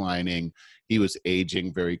was declining. He was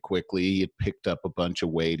aging very quickly. He had picked up a bunch of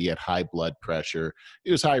weight. He had high blood pressure.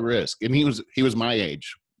 He was high risk. And he was my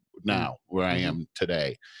age now, where I am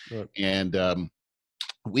today. Right. And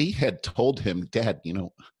we had told him, Dad,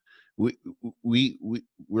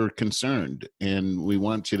 we're concerned and we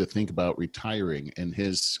want you to think about retiring. And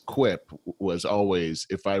his quip was always,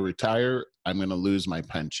 if I retire, I'm going to lose my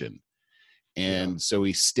pension. And so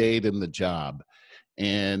he stayed in the job.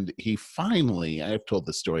 And he finally, I've told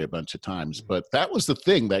the story a bunch of times, but that was the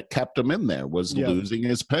thing that kept him in there, was losing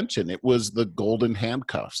his pension. It was the golden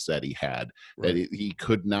handcuffs that he had, that he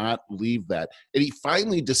could not leave that. And he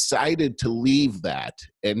finally decided to leave that,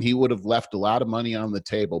 and he would have left a lot of money on the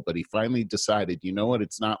table, but he finally decided, you know what,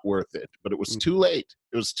 it's not worth it. But it was too late.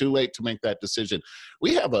 It was too late to make that decision.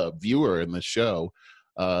 We have a viewer in the show,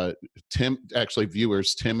 Tim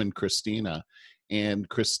and Christina. And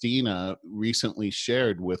Christina recently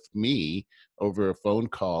shared with me over a phone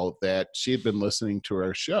call that she had been listening to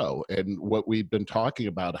our show and what we've been talking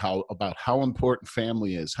about how important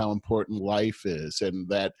family is, how important life is, and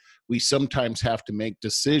that we sometimes have to make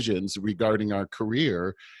decisions regarding our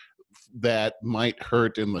career that might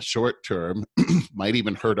hurt in the short term, might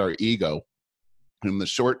even hurt our ego in the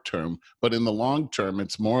short term, but in the long term,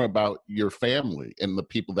 it's more about your family and the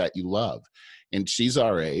people that you love. And she's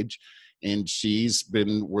our age. And she's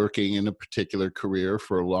been working in a particular career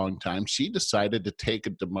for a long time. She decided to take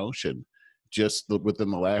a demotion just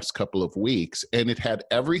within the last couple of weeks. And it had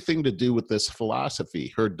everything to do with this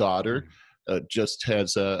philosophy. Her daughter just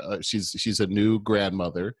has she's a new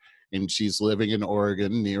grandmother, and she's living in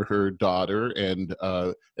Oregon near her daughter and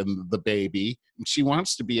the baby. And she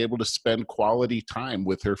wants to be able to spend quality time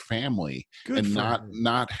with her family. Good, and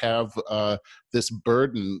not have this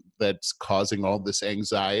burden that's causing all this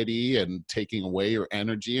anxiety and taking away her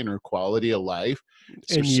energy and her quality of life.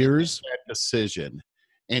 So in years, that decision.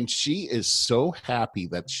 And she is so happy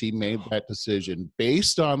that she made that decision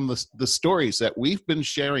based on the stories that we've been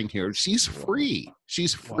sharing here. She's free.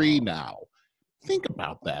 She's free now. Think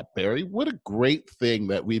about that, Barry. What a great thing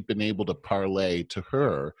that we've been able to parlay to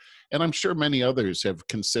her. And I'm sure many others have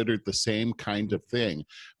considered the same kind of thing.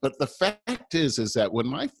 But the fact is that when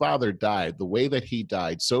my father died, the way that he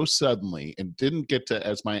died so suddenly and didn't get to,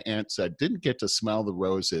 as my aunt said, didn't get to smell the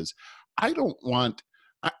roses, I want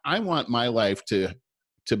my life to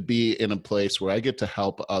be in a place where I get to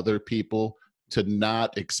help other people to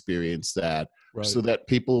not experience that, so that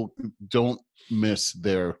people don't miss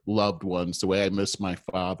their loved ones the way I miss my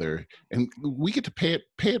father. And we get to pay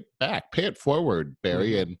it back, pay it forward,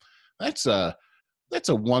 Barry. And that's a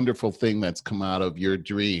wonderful thing that's come out of your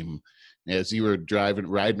dream as you were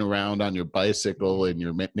riding around on your bicycle in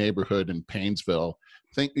your neighborhood in Painesville.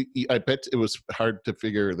 I bet it was hard to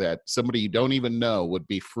figure that somebody you don't even know would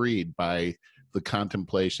be freed by the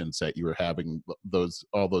contemplations that you were having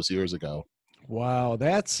all those years ago. Wow,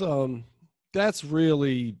 that's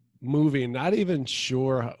really moving. Not even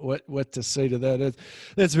sure what to say to that.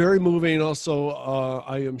 That's very moving. Also,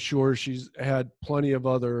 I am sure she's had plenty of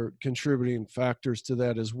other contributing factors to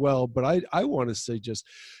that as well. But I want to say just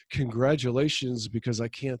congratulations, because I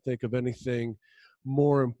can't think of anything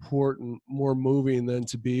more important, more moving than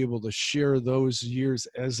to be able to share those years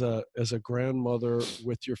as a grandmother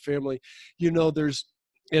with your family.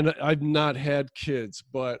 And I've not had kids,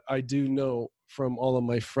 but I do know from all of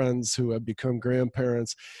my friends who have become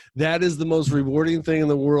grandparents, that is the most rewarding thing in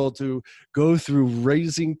the world, to go through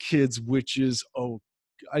raising kids, which is, oh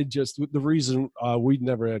the reason we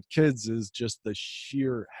never had kids is just the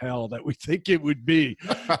sheer hell that we think it would be,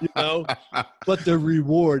 you know. But the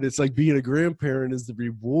reward, it's like being a grandparent is the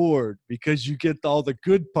reward because you get all the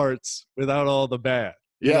good parts without all the bad.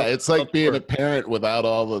 Yeah, it's like being a parent without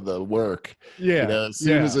all of the work. Yeah. You know, as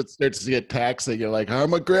soon as it starts to get taxing, you're like,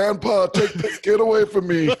 I'm a grandpa, take this kid away from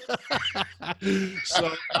me.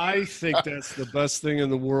 So I think that's the best thing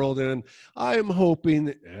in the world. And I'm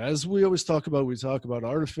hoping, as we always talk about, we talk about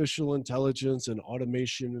artificial intelligence and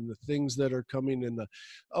automation and the things that are coming in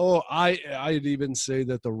I'd even say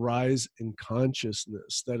that the rise in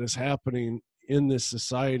consciousness that is happening in this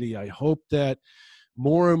society, I hope that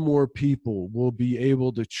more and more people will be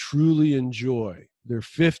able to truly enjoy their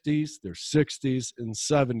 50s, their 60s, and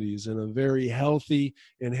 70s in a very healthy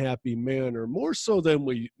and happy manner, much more so than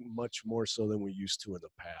we used to in the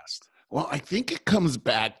past. Well, I think it comes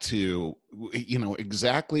back to, you know,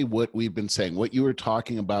 exactly what we've been saying. What you were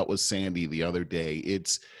talking about with Sandy the other day.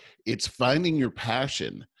 It's finding your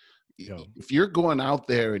passion. Yeah. If you're going out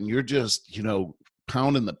there and you're just, you know,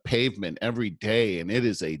 pounding the pavement every day and it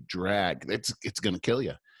is a drag, it's going to kill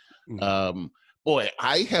you. Boy,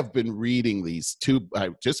 I have been reading these two.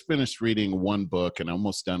 I just finished reading one book and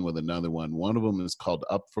almost done with another one. One of them is called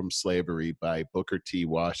Up from Slavery by Booker T.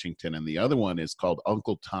 Washington, and the other one is called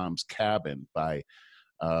Uncle Tom's Cabin by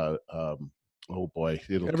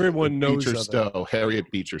everyone knows Beecher Stowe, Harriet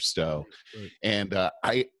Beecher Stowe. Right. And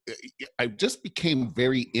I just became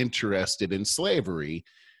very interested in slavery.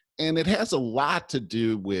 And it has a lot to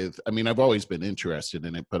do with, I mean, I've always been interested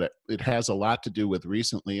in it, but it has a lot to do with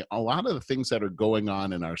recently, a lot of the things that are going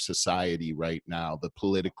on in our society right now, the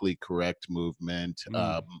politically correct movement.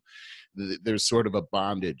 There's sort of a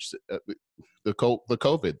bondage, the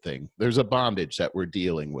COVID thing. There's a bondage that we're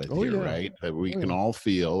dealing with right? That we can all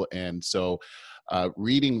feel. And so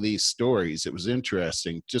reading these stories, it was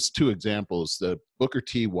interesting. Just two examples. The Booker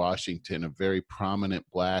T. Washington, a very prominent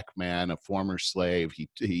Black man, a former slave.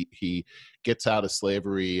 He gets out of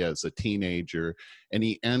slavery as a teenager, and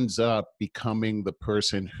he ends up becoming the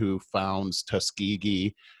person who founds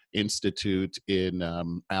Tuskegee Institute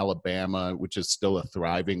in Alabama, which is still a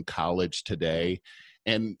thriving college today.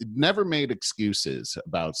 And never made excuses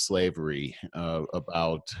about slavery,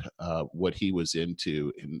 about what he was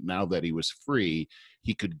into. And now that he was free,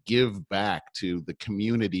 he could give back to the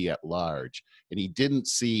community at large. And he didn't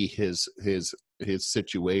see his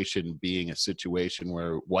situation being a situation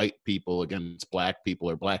where white people against Black people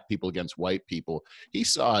or Black people against white people. He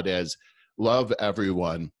saw it as love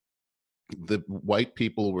everyone. The white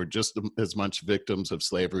people were just as much victims of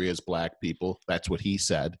slavery as Black people. That's what he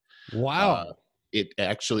said. Wow. It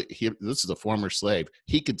actually, this is a former slave.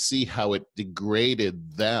 He could see how it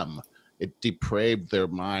degraded them. It depraved their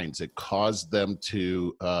minds. It caused them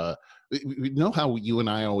to, you know how you and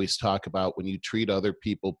I always talk about when you treat other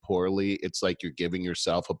people poorly, it's like you're giving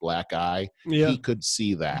yourself a black eye. Yeah. He could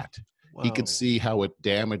see that. Wow. He could see how it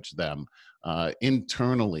damaged them.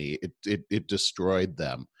 Internally, it destroyed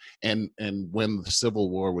them. And when the Civil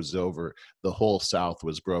War was over, the whole South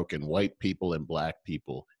was broken, white people and Black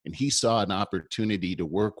people. And he saw an opportunity to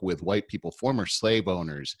work with white people, former slave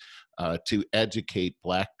owners, to educate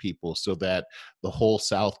Black people so that the whole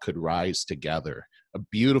South could rise together. A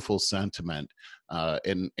beautiful sentiment,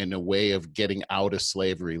 and a way of getting out of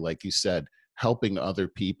slavery, like you said. Helping other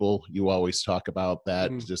people, you always talk about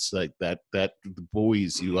that, just like that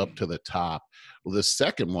buoys you up to the top. Well, the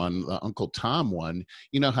second one, the Uncle Tom one,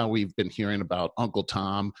 you know how we've been hearing about Uncle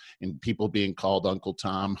Tom and people being called Uncle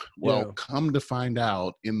Tom? Well, come to find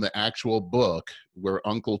out, in the actual book where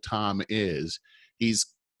Uncle Tom is, he's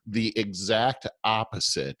the exact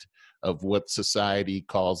opposite of what society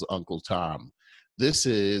calls Uncle Tom. This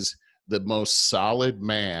is the most solid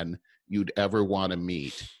man you'd ever want to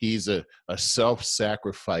meet. He's a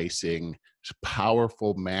self-sacrificing,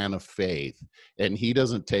 powerful man of faith, and he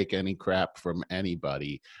doesn't take any crap from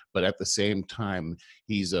anybody. But at the same time,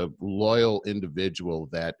 he's a loyal individual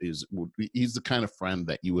he's the kind of friend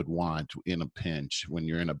that you would want in a pinch when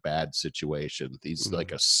you're in a bad situation. He's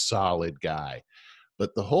like a solid guy.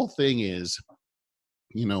 But the whole thing is,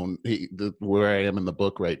 you know, where I am in the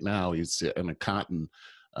book right now, he's in a cotton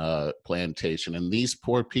plantation, and these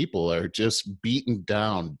poor people are just beaten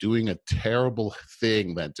down, doing a terrible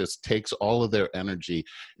thing that just takes all of their energy.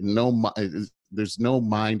 There's no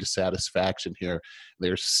mind satisfaction here.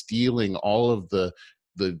 They're stealing all of the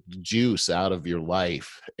juice out of your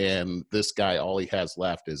life, and this guy, all he has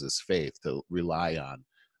left is his faith to rely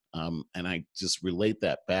on. And I just relate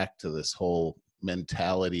that back to this whole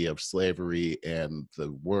mentality of slavery and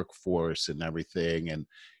the workforce and everything. And,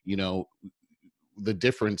 you know, the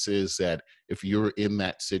difference is that if you're in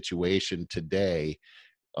that situation today,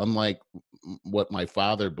 unlike what my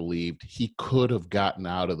father believed, he could have gotten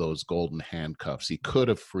out of those golden handcuffs. He could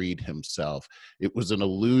have freed himself. It was an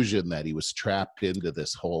illusion that he was trapped into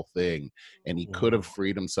this whole thing, and he could have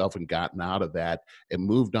freed himself and gotten out of that and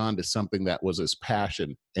moved on to something that was his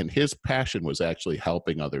passion. And his passion was actually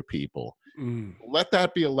helping other people. Let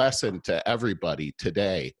that be a lesson to everybody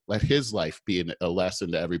today. Let his life be a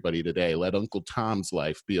lesson to everybody today. Let Uncle Tom's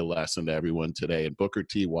life be a lesson to everyone today. And Booker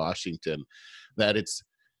T. Washington,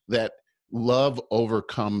 that love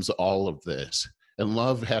overcomes all of this. And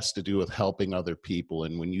love has to do with helping other people.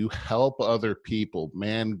 And when you help other people,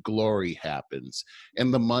 man, glory happens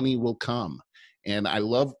and the money will come. And I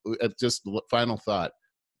love, just final thought,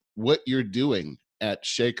 what you're doing at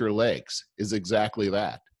Shaker Lakes is exactly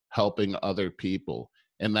that, helping other people.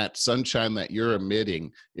 And that sunshine that you're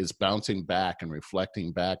emitting is bouncing back and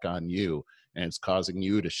reflecting back on you, and it's causing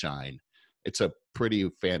you to shine. It's a pretty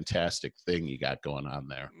fantastic thing you got going on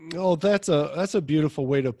there. Oh, that's a beautiful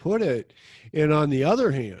way to put it. And on the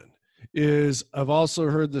other hand, is I've also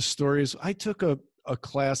heard the stories. I took a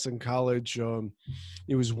class in college.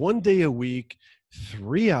 It was 1 day a week,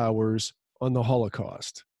 3 hours on the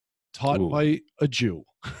Holocaust, taught by a Jew.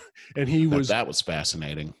 And that was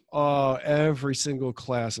fascinating. Every single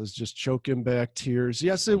class is just choking back tears.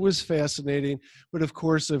 Yes, it was fascinating, but of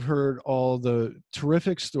course I've heard all the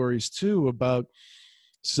terrific stories too about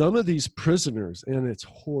some of these prisoners, and it's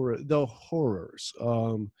the horrors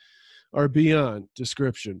are beyond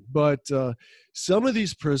description. But some of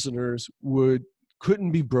these prisoners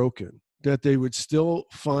couldn't be broken, that they would still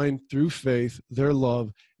find through faith their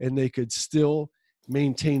love, and they could still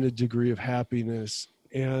maintain a degree of happiness.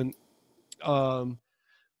 And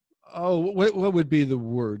what would be the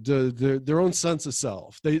word? Their own sense of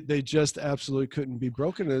self. They just absolutely couldn't be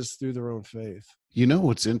broken as through their own faith. You know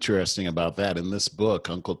what's interesting about that? In this book,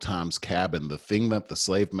 Uncle Tom's Cabin, the thing that the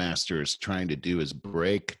slave master is trying to do is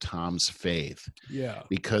break Tom's faith. Yeah.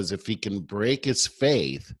 Because if he can break his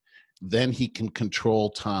faith, then he can control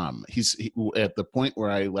Tom. He's at the point where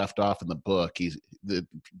I left off in the book. The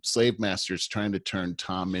slave master is trying to turn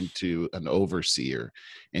Tom into an overseer,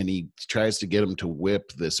 and he tries to get him to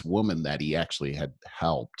whip this woman that he actually had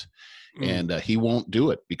helped. And he won't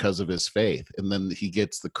do it because of his faith. And then he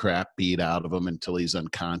gets the crap beat out of him until he's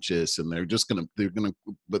unconscious. And they're gonna,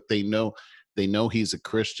 but they know he's a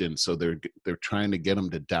Christian, so they're trying to get him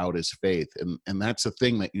to doubt his faith. And that's a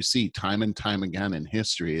thing that you see time and time again in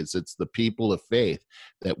history, is it's the people of faith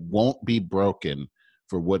that won't be broken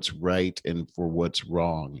for what's right and for what's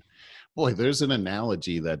wrong. Boy, there's an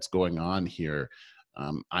analogy that's going on here.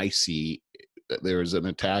 I see there's an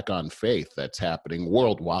attack on faith that's happening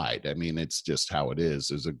worldwide. I mean, it's just how it is.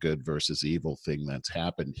 There's a good versus evil thing that's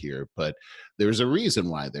happened here, but there's a reason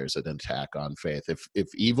why there's an attack on faith. If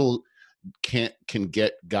evil can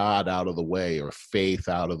get God out of the way or faith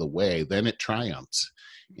out of the way, then it triumphs.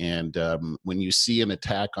 And when you see an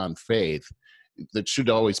attack on faith, that should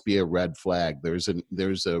always be a red flag. There's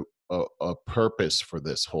a purpose for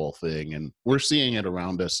this whole thing, and we're seeing it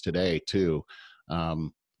around us today too.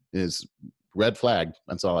 Is red flag.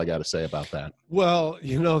 That's all I got to say about that. Well,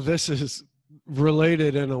 this is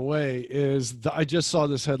related in a way. I just saw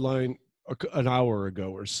this headline an hour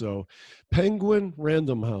ago or so. Penguin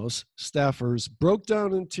Random House staffers broke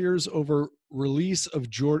down in tears over release of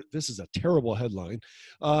Jordan. This is a terrible headline,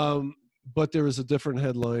 but there was a different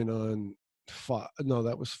headline on Fox. No,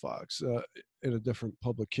 that was Fox in a different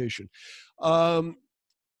publication.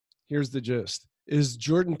 Here's the gist: is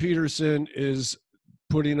Jordan Peterson is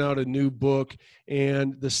putting out a new book,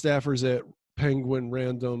 and the staffers at Penguin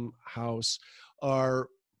Random House are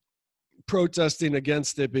protesting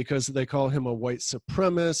against it because they call him a white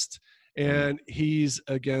supremacist, and he's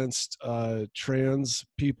against trans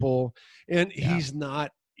people, and he's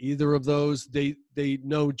not either of those. They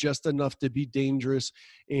know just enough to be dangerous,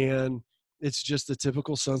 and it's just a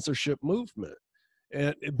typical censorship movement.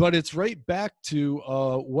 But it's right back to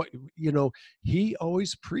what he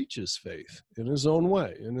always preaches faith in his own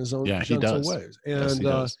way, in his own gentle ways, and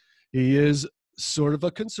yes, he is sort of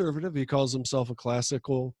a conservative. He calls himself a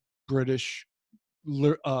classical British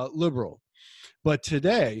liberal, but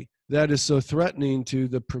today that is so threatening to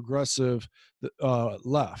the progressive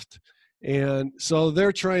left, and so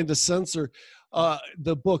they're trying to censor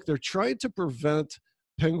the book. They're trying to prevent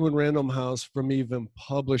Penguin Random House from even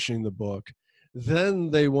publishing the book.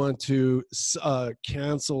 Then they want to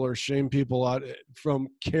cancel or shame people out from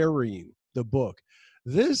carrying the book.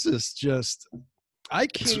 This is just, I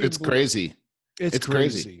can't. It's crazy. It's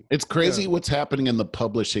crazy. It's crazy what's happening in the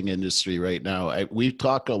publishing industry right now. We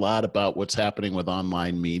talk a lot about what's happening with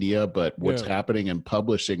online media, but what's happening in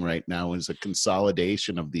publishing right now is a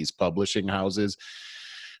consolidation of these publishing houses.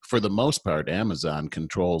 For the most part, Amazon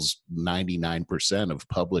controls 99% of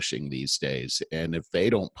publishing these days. And if they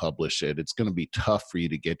don't publish it, it's going to be tough for you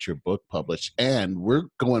to get your book published. And we're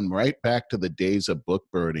going right back to the days of book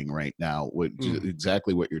burning right now,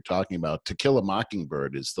 exactly what you're talking about. To Kill a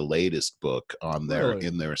Mockingbird is the latest book on their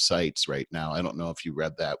in their sites right now. I don't know if you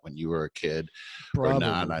read that when you were a kid or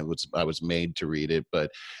not. I was made to read it, but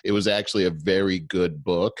it was actually a very good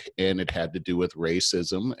book, and it had to do with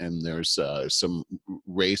racism. And there's some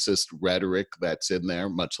racist rhetoric that's in there,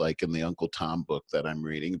 much like in the Uncle Tom book that I'm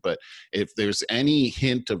reading. But if there's any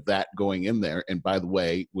hint of that going in there, and by the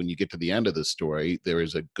way, when you get to the end of the story, there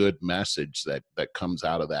is a good message that comes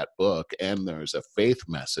out of that book, and there's a faith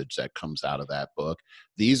message that comes out of that book.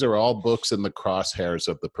 These are all books in the crosshairs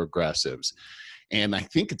of the progressives. And I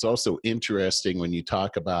think it's also interesting when you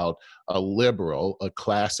talk about a liberal, a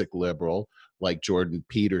classic liberal like Jordan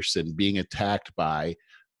Peterson being attacked by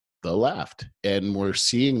the left. And we're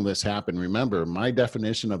seeing this happen. Remember, my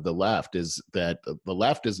definition of the left is that the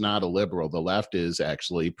left is not a liberal. The left is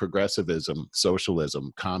actually progressivism,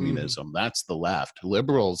 socialism, communism. That's the left.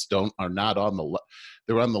 Liberals are not on the left.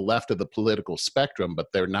 They're on the left of the political spectrum, but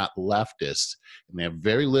they're not leftists. And they have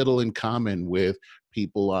very little in common with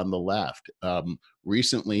people on the left.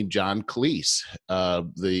 Recently, John Cleese,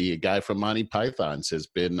 the guy from Monty Python's, he's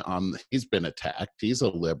been attacked. He's a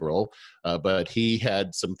liberal, but he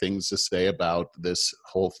had some things to say about this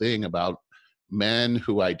whole thing about men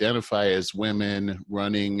who identify as women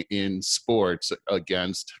running in sports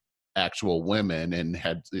against actual women, and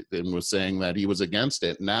was saying that he was against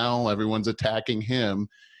it. Now everyone's attacking him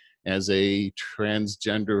as a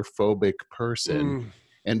transgender phobic person.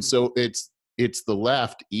 And so it's the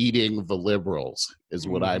left eating the liberals is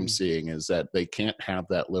what I'm seeing, is that they can't have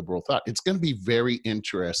that liberal thought. It's going to be very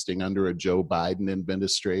interesting under a Joe Biden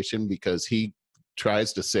administration, because he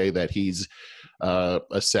tries to say that he's a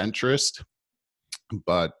centrist,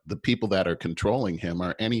 but the people that are controlling him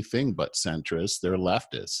are anything but centrist. They're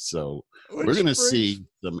leftists. So we're going to see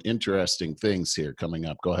some interesting things here coming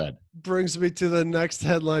up. Go ahead. Brings me to the next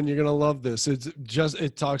headline. You're going to love this.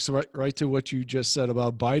 It talks right to what you just said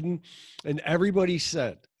about Biden. And everybody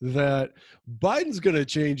said that Biden's going to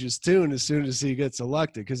change his tune as soon as he gets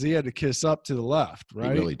elected, because he had to kiss up to the left,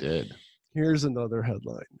 right? He really did. Here's another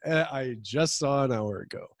headline I just saw an hour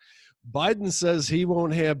ago. Biden says he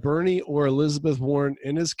won't have Bernie or Elizabeth Warren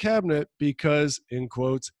in his cabinet because, in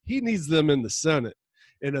quotes, he needs them in the Senate,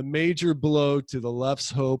 in a major blow to the left's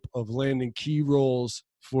hope of landing key roles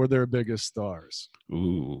for their biggest stars.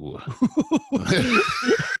 Ooh.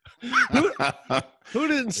 Who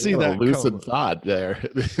didn't see that lucid thought there?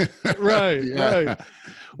 Right.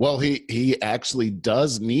 Well, he actually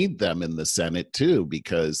does need them in the Senate too,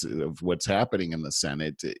 because of what's happening in the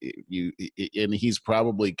Senate. And he's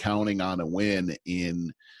probably counting on a win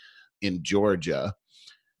in Georgia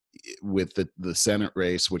with the Senate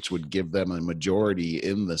race, which would give them a majority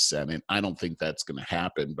in the Senate. I don't think that's going to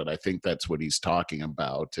happen, but I think that's what he's talking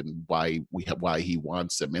about, and why he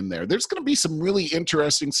wants them in there. There's going to be some really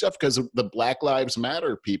interesting stuff because of the Black Lives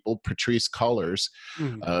Matter people. Patrisse Cullors,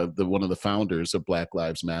 one of the founders of Black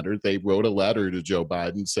Lives Matter, they wrote a letter to Joe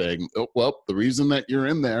Biden saying, "Oh, well, the reason that you're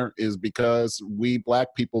in there is because we Black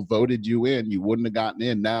people voted you in. You wouldn't have gotten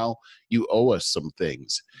in. Now you owe us some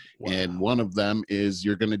things." Wow. And one of them is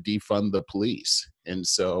you're going to defund the police. And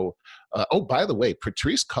so, by the way,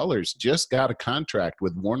 Patrisse Cullors just got a contract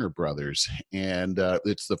with Warner Brothers, and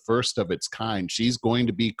it's the first of its kind. She's going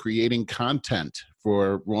to be creating content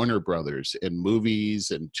for Warner Brothers in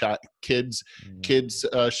movies and kids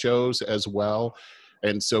shows as well.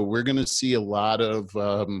 And so we're going to see a lot of,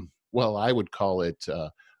 I would call it,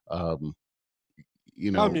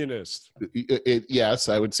 communist. Yes,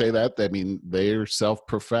 I would say that. I mean, they're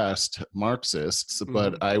self-professed Marxists,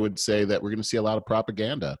 but I would say that we're going to see a lot of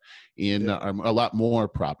propaganda a lot more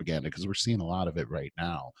propaganda, because we're seeing a lot of it right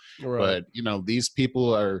now. Right. But these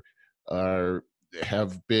people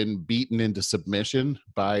have been beaten into submission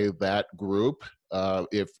by that group.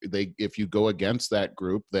 If you go against that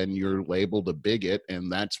group, then you're labeled a bigot,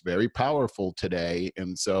 and that's very powerful today.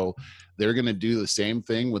 And so they're going to do the same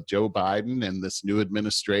thing with Joe Biden and this new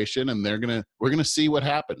administration, and we're going to see what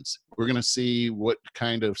happens. We're going to see what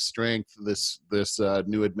kind of strength this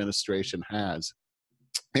new administration has.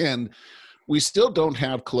 And we still don't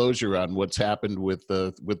have closure on what's happened with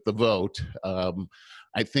the vote.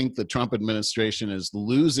 I think the Trump administration is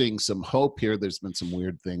losing some hope here. There's been some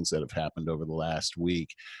weird things that have happened over the last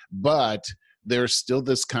week, but there's still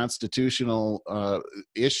this constitutional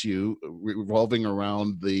issue revolving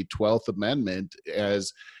around the 12th Amendment.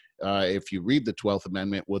 As if you read the 12th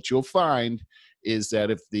Amendment, what you'll find is that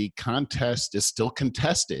if the contest is still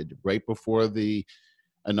contested right before the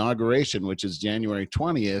inauguration, which is January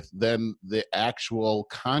 20th, then the actual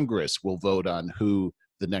Congress will vote on who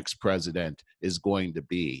the next president is going to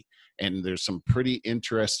be. And there's some pretty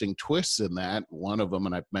interesting twists in that. One of them,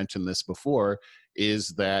 and I've mentioned this before, is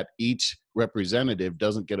that each representative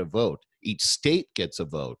doesn't get a vote. Each state gets a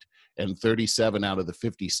vote. And 37 out of the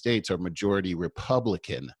 50 states are majority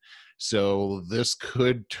Republican. So this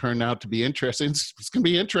could turn out to be interesting. It's going to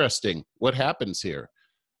be interesting what happens here.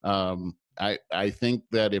 I think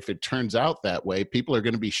that if it turns out that way, people are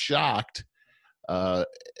going to be shocked,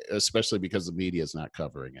 especially because the media is not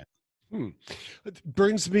covering it. It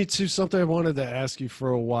brings me to something I wanted to ask you for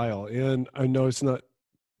a while, and I know it's not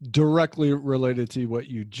directly related to what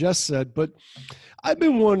you just said, but I've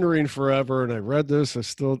been wondering forever, and I read this, it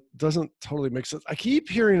still doesn't totally make sense. I keep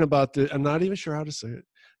hearing about I'm not even sure how to say it.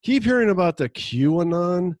 Keep hearing about the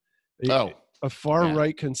QAnon. A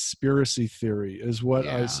far-right conspiracy theory is what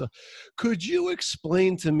I saw. Could you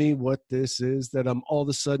explain to me what this is that I'm all of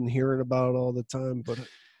a sudden hearing about all the time? But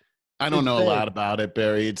I don't know a lot about it,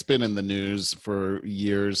 Barry. It's been in the news for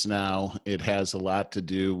years now. It has a lot to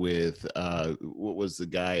do with what was the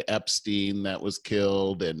guy Epstein that was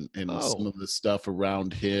killed, and some of the stuff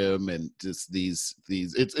around him, and just these.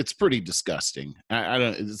 It's pretty disgusting. I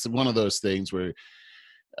don't. It's one of those things where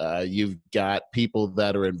you've got people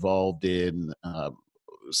that are involved in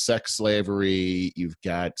sex slavery. You've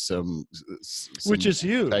got some which is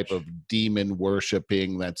huge type of demon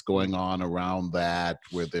worshiping that's going on around that,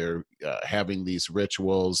 where they're having these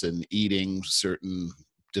rituals and eating certain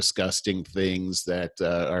disgusting things that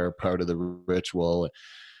are part of the ritual.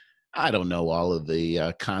 I don't know all of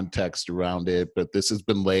the context around it, but this has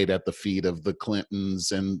been laid at the feet of the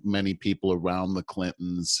Clintons and many people around the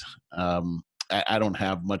Clintons. I don't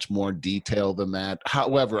have much more detail than that.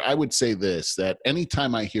 However, I would say this, that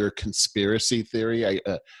anytime I hear conspiracy theory,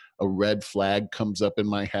 a red flag comes up in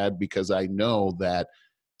my head, because I know that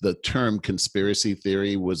the term conspiracy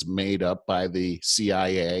theory was made up by the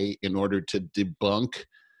CIA in order to debunk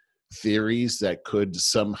theories that could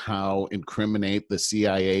somehow incriminate the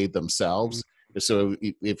CIA themselves. So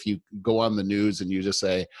if you go on the news and you just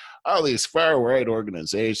say, "Oh, these far-right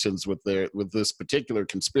organizations with this particular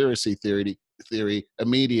conspiracy theory,"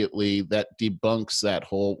 immediately that debunks that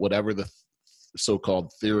whole whatever the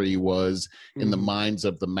so-called theory was in the minds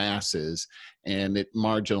of the masses, and it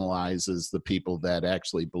marginalizes the people that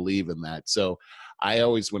actually believe in that. So I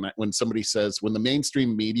always, when somebody says, when the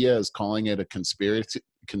mainstream media is calling it a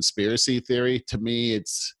conspiracy theory, to me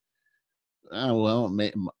it's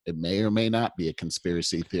it may or may not be a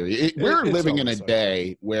conspiracy theory. We're living in a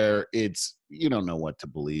day where you don't know what to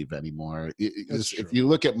believe anymore. If you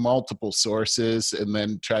look at multiple sources and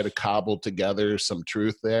then try to cobble together some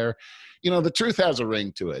truth there, the truth has a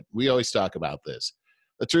ring to it. We always talk about this.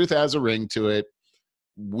 The truth has a ring to it.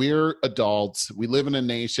 We're adults. We live in a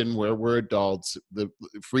nation where we're adults. The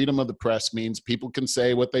freedom of the press means people can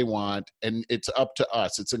say what they want, and it's up to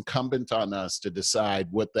us. It's incumbent on us to decide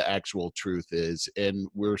what the actual truth is, and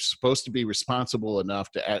we're supposed to be responsible enough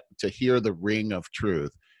to hear the ring of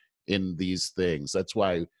truth in these things. That's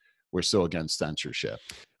why we're so against censorship.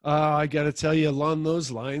 I got to tell you, along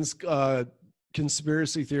those lines,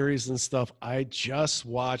 conspiracy theories and stuff, I just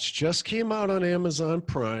came out on Amazon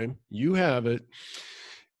Prime. You have it.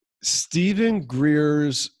 Stephen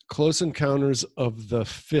Greer's Close Encounters of the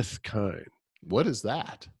Fifth Kind. What is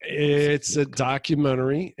that? It's a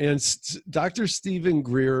documentary, and Dr. Stephen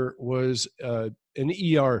Greer was an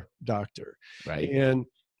ER doctor. Right. And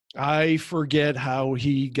I forget how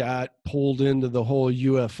he got pulled into the whole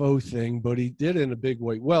UFO thing, but he did in a big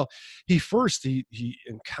way. Well, he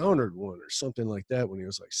encountered one or something like that when he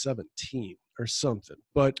was like 17 or something.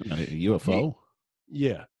 But UFO?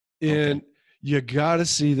 Yeah. And you got to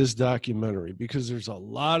see this documentary, because there's a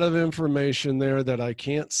lot of information there that I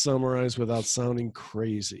can't summarize without sounding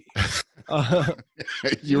crazy.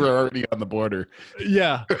 You were already on the border.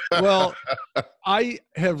 Yeah. Well, I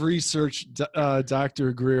have researched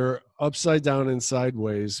Dr. Greer upside down and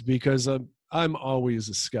sideways, because I'm always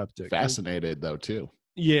a skeptic. Fascinated, though, too.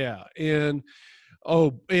 Yeah. And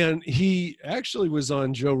he actually was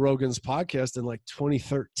on Joe Rogan's podcast in like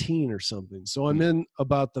 2013 or something. So I'm in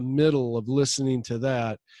about the middle of listening to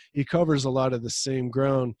that. He covers a lot of the same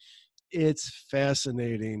ground. It's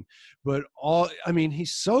fascinating, but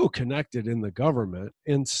he's so connected in the government,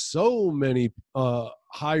 and so many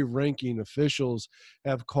high-ranking officials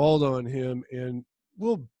have called on him and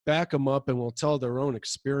we'll back them up and we'll tell their own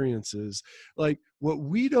experiences. Like what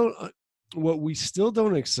we still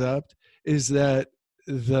don't accept is that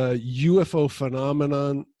the UFO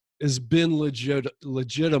phenomenon has been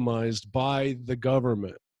legitimized by the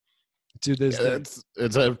government to this day.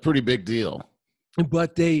 It's a pretty big deal.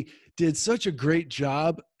 But they did such a great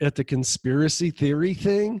job at the conspiracy theory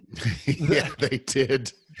thing. Yeah, they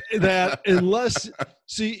did. That unless,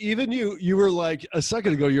 see, even you were like a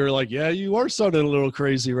second ago, you were like, yeah, you are sounding a little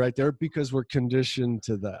crazy right there, because we're conditioned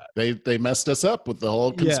to that. They messed us up with the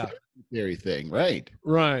whole conspiracy theory thing, right?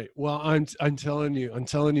 Right. Well, I'm telling you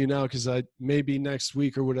now, because maybe next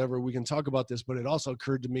week or whatever we can talk about this. But it also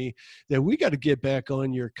occurred to me that we got to get back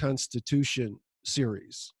on your Constitution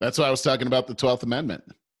series. That's why I was talking about the 12th Amendment.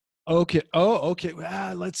 Okay. Oh, okay.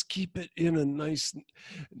 Let's keep it in a nice,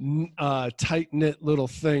 tight-knit little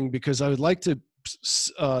thing, because I would like to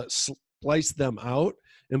splice them out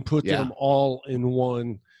and put them all in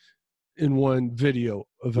one video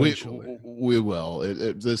eventually. We will.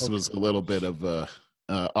 This was a little bit of a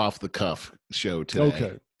off-the-cuff show today.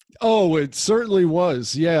 Okay. Oh, it certainly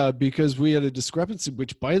was. Yeah, because we had a discrepancy,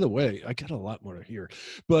 which, by the way, I got a lot more to hear.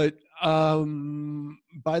 But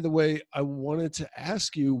by the way, I wanted to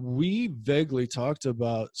ask you, we vaguely talked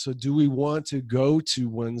about, so do we want to go to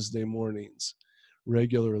Wednesday mornings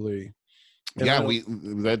regularly? And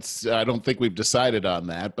I don't think we've decided on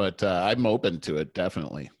that, but I'm open to it,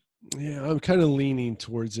 definitely. Yeah, I'm kind of leaning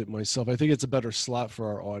towards it myself. I think it's a better slot for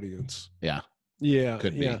our audience. Yeah. Yeah.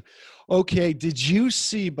 Could be. Okay. Did you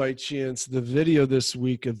see by chance the video this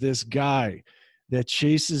week of this guy that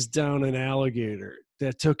chases down an alligator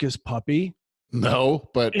that took his puppy? No,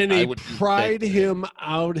 but and he pried him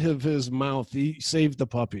out of his mouth. He saved the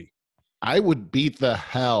puppy. I would beat the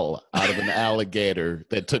hell out of an alligator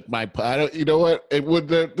that took my. You know what?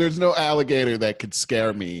 There's no alligator that could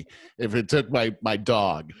scare me if it took my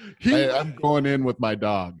dog. I'm going in with my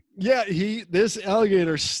dog. Yeah, this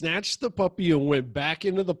alligator snatched the puppy and went back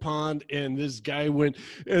into the pond, and this guy went.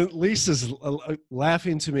 And Lisa's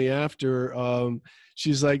laughing to me after.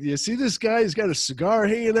 She's like, "You see this guy? He's got a cigar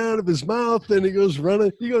hanging out of his mouth," and he goes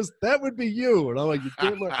running. He goes, "That would be you." And I'm like, "You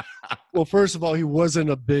damn right." Well, first of all, he wasn't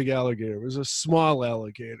a big alligator; it was a small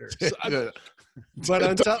alligator. So but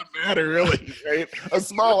it doesn't matter, really, right? A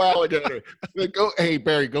small alligator. Hey,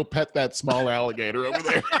 Barry, go pet that small alligator over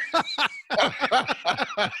there.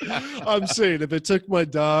 I'm saying, if it took my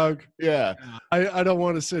dog, yeah, I don't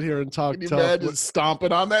want to sit here and talk. Can you imagine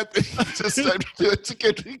stomping on that thing? Just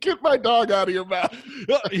get my dog out of your mouth.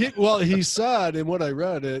 He said, and what I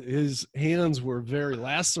read, his hands were very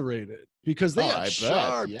lacerated because they had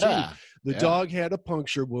sharp teeth. The dog had a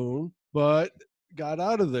puncture wound, but got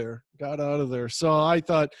out of there. So I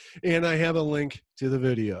thought, and I have a link to the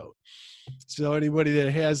video. So anybody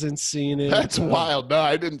that hasn't seen it. That's wild. No,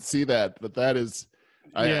 I didn't see that, but that is,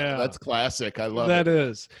 that's classic. I love that. That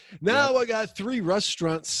is. Now I got 3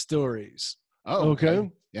 restaurant stories. Oh, okay.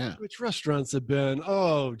 Yeah. Which restaurants have been,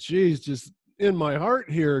 just in my heart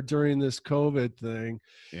here during this COVID thing.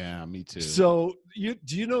 Yeah, me too. So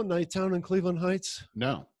do you know Nighttown in Cleveland Heights?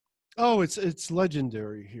 No. Oh, it's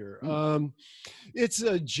legendary here. It's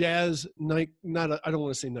a jazz night, I don't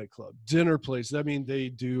want to say nightclub, dinner place. I mean, they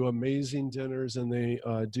do amazing dinners and they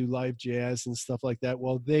do live jazz and stuff like that.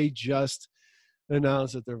 Well, they just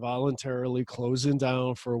announced that they're voluntarily closing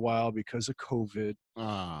down for a while because of COVID.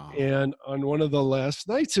 Oh. And on one of the last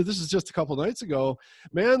nights, so this is just a couple nights ago,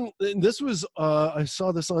 man, this was, I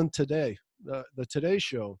saw this on Today, the Today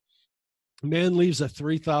Show. Man leaves a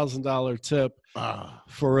 $3,000 tip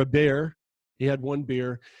for a beer. He had 1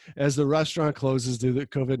 beer. As the restaurant closes due to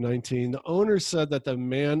COVID-19, the owner said that the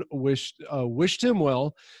man wished him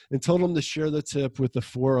well and told him to share the tip with the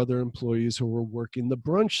 4 other employees who were working the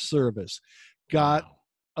brunch service. Got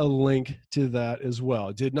a link to that as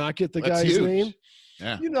well. Did not get the guy's name.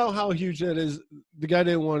 Yeah. You know how huge that is. The guy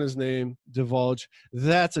didn't want his name divulged.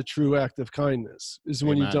 That's a true act of kindness, is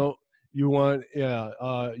when you don't. You want,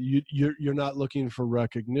 you're not looking for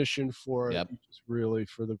recognition for it, just really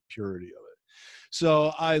for the purity of it.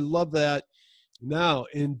 So I love that. Now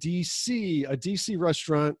in DC, a DC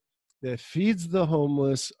restaurant that feeds the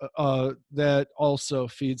homeless, that also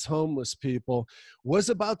feeds homeless people, was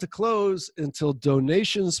about to close until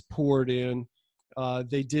donations poured in.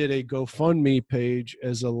 They did a GoFundMe page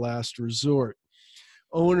as a last resort.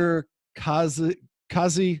 Owner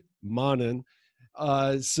Kazi Manan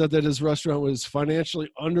said that his restaurant was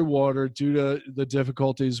financially underwater due to the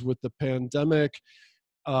difficulties with the pandemic.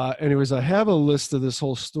 Anyways, I have a list of this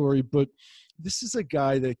whole story, but this is a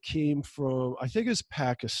guy that came from, I think it's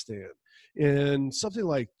Pakistan, in something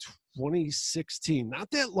like 2016,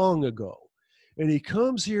 not that long ago. And he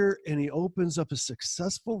comes here and he opens up a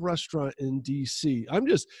successful restaurant in DC.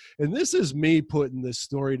 And this is me putting this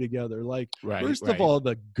story together. Like, first of all,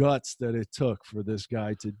 the guts that it took for this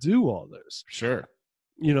guy to do all this. Sure.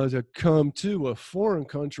 You know, to come to a foreign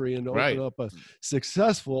country and open up a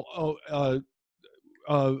successful, a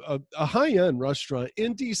high-end restaurant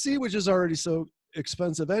in DC, which is already so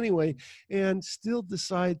expensive anyway, and still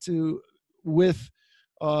decide to, with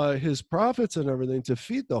his profits and everything, to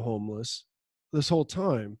feed the homeless this whole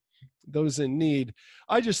time, those in need.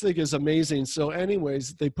 I just think is amazing. So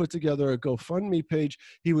anyways, they put together a GoFundMe page.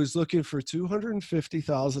 He was looking for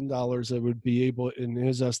 $250,000 that would be able, in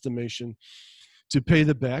his estimation, to pay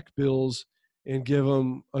the back bills and give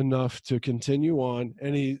them enough to continue on.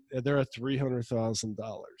 And they're at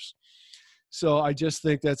 $300,000. So I just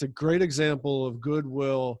think that's a great example of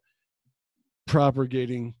goodwill,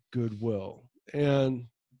 propagating goodwill. And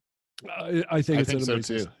I think it's so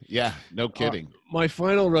too. Yeah, no kidding. My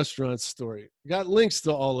final restaurant story. Got links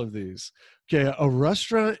to all of these. Okay, a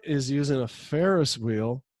restaurant is using a Ferris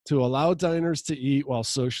wheel to allow diners to eat while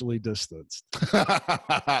socially distanced.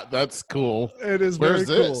 That's cool. It is Where's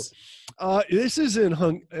very this? Cool. This is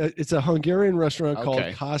it's a Hungarian restaurant called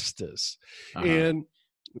Kostas. And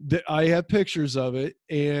I have pictures of it,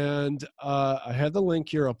 and I have the link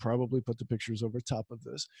here. I'll probably put the pictures over top of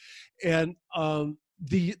this. And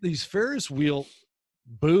these Ferris wheel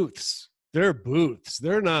booths, they're booths.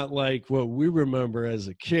 They're not like what we remember as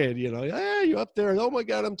a kid, you know, you up there, oh my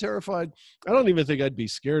God, I'm terrified. I don't even think I'd be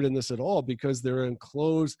scared in this at all because they're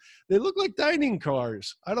enclosed. They look like dining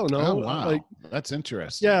cars. I don't know. Oh, wow. Like, that's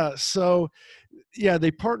interesting. Yeah. So, yeah,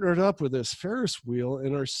 they partnered up with this Ferris wheel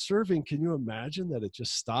and are serving. Can you imagine that it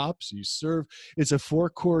just stops? You serve, it's a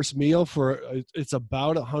 4-course meal it's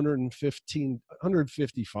about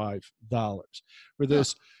 $155 for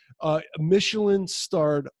this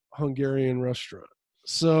Michelin-starred Hungarian restaurant.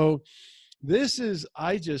 So this is,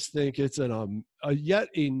 I just think it's a yet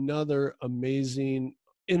another amazing,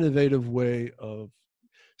 innovative way of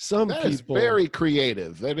That is very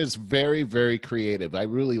creative. That is very, very creative. I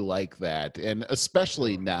really like that. And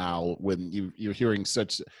especially now when you're hearing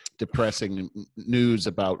such depressing news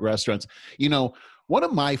about restaurants. You know, one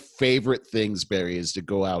of my favorite things, Barry, is to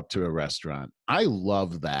go out to a restaurant. I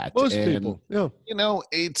love that. Most people, yeah. You know,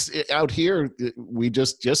 it's out here. We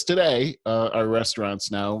just today, our restaurants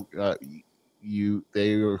now,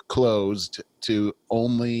 they are closed to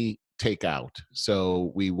only take out.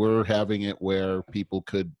 So we were having it where people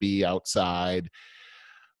could be outside.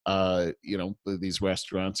 You know, these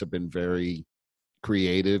restaurants have been very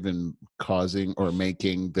creative in causing or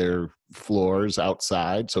making their floors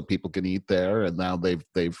outside so people can eat there. And now they've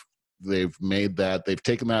made that, they've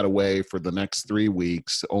taken that away for the next 3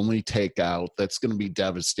 weeks, only takeout. That's going to be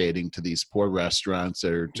devastating to these poor restaurants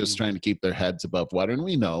that are just trying to keep their heads above water. And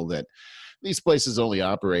we know that these places only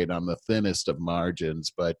operate on the thinnest of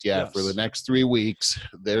margins, but for the next 3 weeks,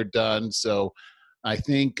 they're done. So I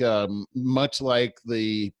think much like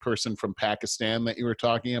the person from Pakistan that you were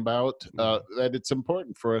talking about, that it's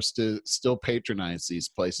important for us to still patronize these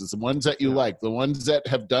places. The ones that you like, the ones that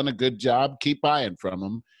have done a good job, keep buying from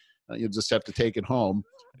them. You'll just have to take it home,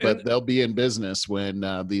 but they'll be in business when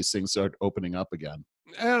these things start opening up again.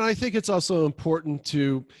 And I think it's also important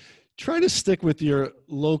to try to stick with your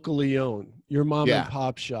locally owned, your mom and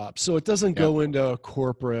pop shop. So it doesn't go into a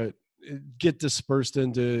corporate, get dispersed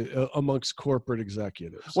into amongst corporate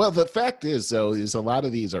executives. Well, the fact is, though, is a lot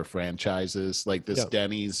of these are franchises. Like this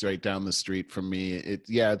Denny's right down the street from me.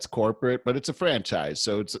 It's corporate, but it's a franchise.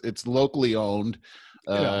 So it's locally owned.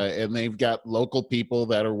 And they've got local people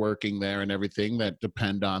that are working there and everything that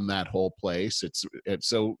depend on that whole place.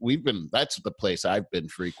 So that's the place I've been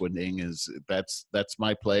frequenting. That's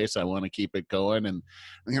my place. I want to keep it going. And,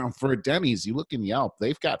 you know, for a Denny's, you look in Yelp,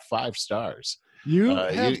 they've got 5 stars. You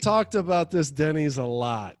have talked about this Denny's a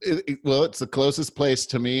lot. Well, it's the closest place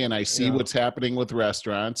to me, and I see what's happening with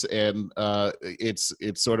restaurants, and it's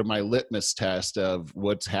sort of my litmus test of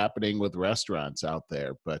what's happening with restaurants out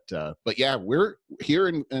there. But yeah, we're here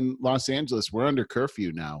in Los Angeles. We're under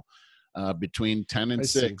curfew now. Between 10 and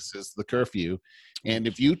 6 is the curfew. And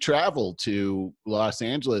if you travel to Los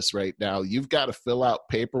Angeles right now, you've got to fill out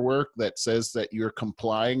paperwork that says that you're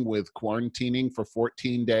complying with quarantining for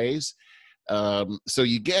 14 days. So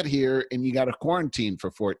you get here and you got to quarantine for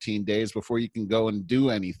 14 days before you can go and do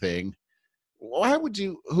anything. Who would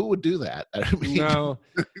do that? I mean, no,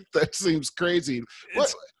 that seems crazy.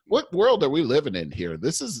 What world are we living in here?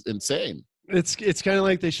 This is insane. It's kind of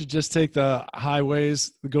like they should just take the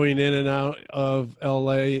highways going in and out of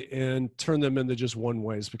LA and turn them into just one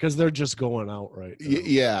ways, because they're just going out right now.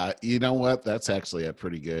 Yeah, you know what? That's actually a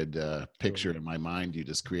pretty good picture in my mind you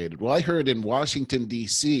just created. Well, I heard in Washington,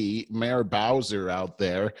 D.C., Mayor Bowser out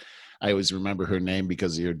there, I always remember her name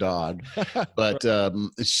because of your dog, but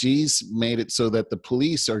she's made it so that the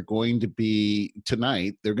police are going to be,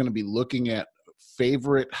 tonight, they're going to be looking at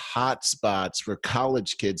favorite hot spots for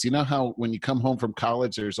college kids. You know how when you come home from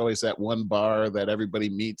college, there's always that one bar that everybody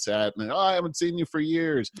meets at, and I haven't seen you for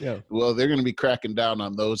years. Yeah. Well, they're going to be cracking down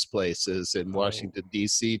on those places in Washington,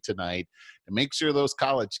 D.C. tonight to make sure those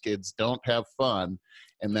college kids don't have fun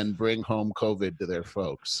and then bring home COVID to their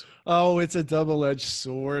folks. Oh, it's a double-edged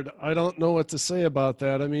sword. I don't know what to say about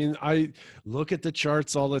that. I mean, I look at the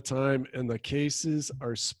charts all the time, and the cases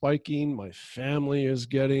are spiking. My family is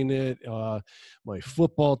getting it. My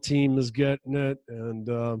football team is getting it.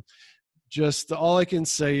 And just all I can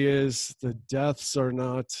say is the deaths are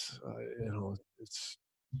not, it's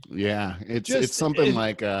Yeah, it's something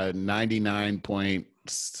like 99 point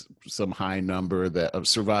some high number that of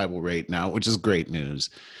survival rate now, which is great news.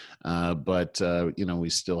 But we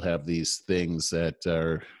still have these things that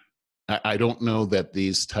are. I don't know that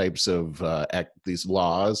these types of these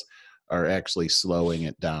laws are actually slowing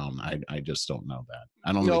it down. I just don't know that.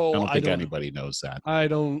 I don't think anybody knows that. I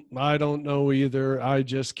don't know either. I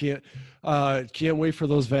just can't wait for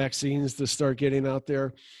those vaccines to start getting out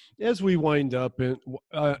there as we wind up,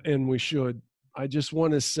 and we should. I just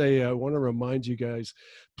want to say, I want to remind you guys,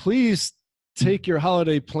 please take your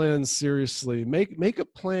holiday plans seriously. Make a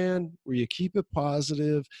plan where you keep it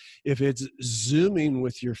positive. If it's Zooming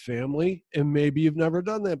with your family, and maybe you've never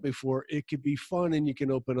done that before, it could be fun, and you can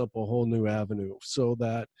open up a whole new avenue so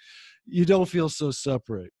that you don't feel so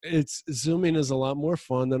separate. Zooming is a lot more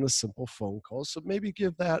fun than a simple phone call. So maybe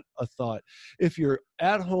give that a thought. If you're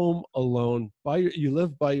at home alone, you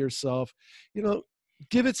live by yourself,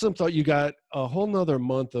 give it some thought. You got a whole nother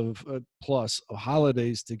month of plus of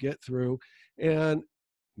holidays to get through, and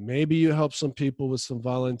maybe you help some people with some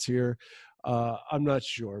volunteer. I'm not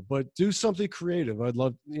sure, but do something creative. We'd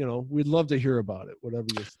love to hear about it, whatever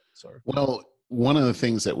your thoughts are. Well, one of the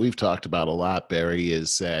things that we've talked about a lot, Barry,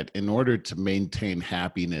 is that in order to maintain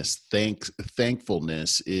happiness,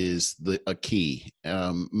 thankfulness is a key,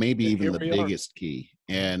 maybe even the biggest key.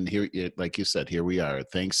 And here, like you said, here we are,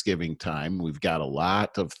 Thanksgiving time. We've got a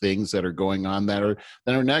lot of things that are going on that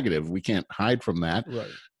are negative. We can't hide from that. Right.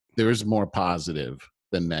 There is more positive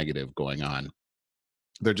than negative going on.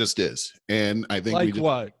 There just is. And I think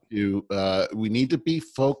we need to be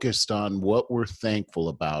focused on what we're thankful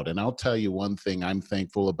about. And I'll tell you one thing I'm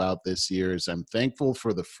thankful about this year is I'm thankful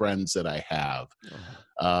for the friends that I have.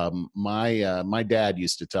 My dad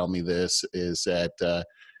used to tell me this, is that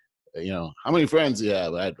how many friends do you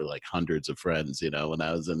have? I had like hundreds of friends, when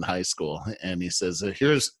I was in high school. And he says,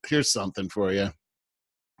 here's something for you.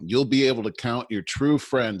 You'll be able to count your true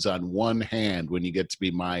friends on one hand when you get to be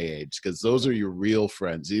my age, because those are your real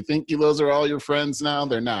friends. You think those are all your friends now?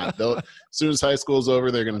 They're not. As soon as high school's over,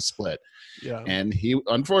 they're going to split. Yeah. And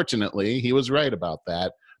unfortunately, he was right about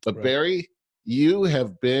that. But right. Barry, you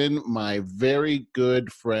have been my very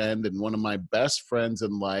good friend and one of my best friends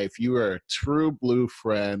in life. You are a true blue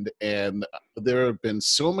friend, and there have been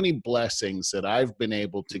so many blessings that I've been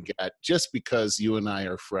able to get just because you and I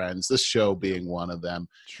are friends, this show being one of them.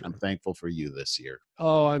 Sure. I'm thankful for you this year.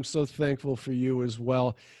 Oh, I'm so thankful for you as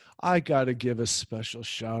well. I got to give a special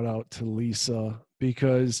shout out to Lisa,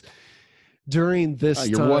 because during this time...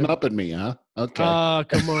 You're one-upping me, huh? Okay.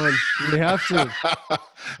 Come on. We have to.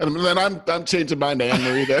 And then I'm changing mine to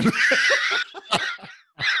Anne-Marie then.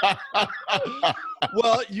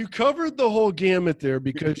 Well, you covered the whole gamut there,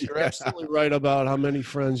 because you're absolutely right about how many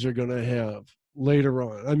friends you're going to have later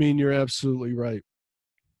on. I mean, you're absolutely right.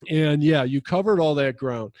 And yeah, you covered all that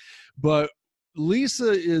ground. But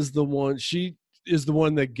Lisa is the one, she is the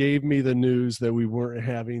one that gave me the news that we weren't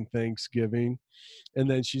having Thanksgiving. And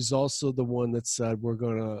then she's also the one that said, we're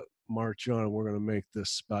going to march on, we're going to make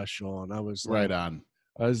this special. And I was like, right on.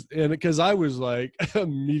 Because I was like,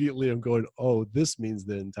 immediately I'm going, oh, this means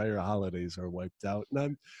the entire holidays are wiped out.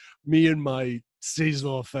 And me and my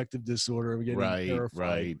seasonal affective disorder, I'm getting terrified.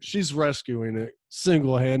 Right. She's rescuing it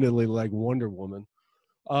single-handedly like Wonder Woman.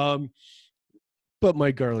 But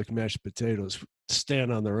my garlic mashed potatoes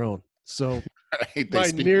stand on their own. So right,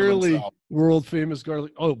 my nearly world famous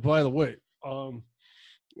garlic. Oh, by the way,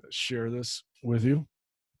 share this with you.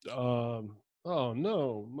 Oh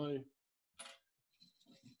no,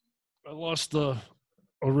 I lost a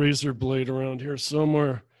razor blade around here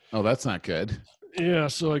somewhere. Oh, that's not good. Yeah,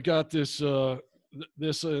 so I got this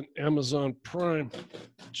this on Amazon Prime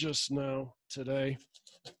just now today.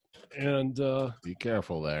 And be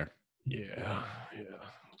careful there. Yeah.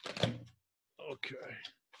 Okay.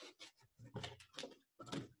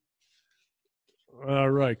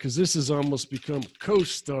 All right, because this has almost become a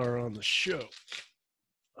co-star on the show.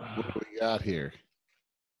 What do we got here?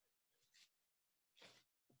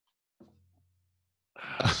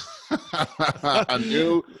 A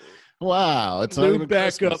new, wow, it's new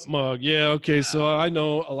backup mug. Yeah, okay. So I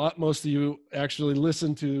know most of you actually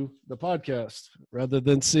listen to the podcast rather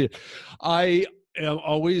than see it. I am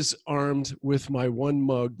always armed with my one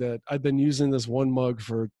mug that I've been using this one mug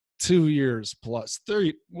for 2 years plus,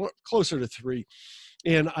 3, closer to 3.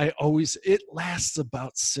 And it lasts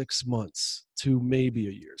about 6 months to maybe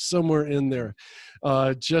a year, somewhere in there.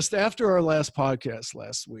 Just after our last podcast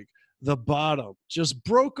last week, the bottom just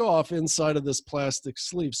broke off inside of this plastic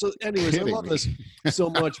sleeve. So anyways, I love this so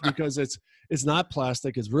much because it's not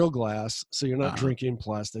plastic, it's real glass. So you're not drinking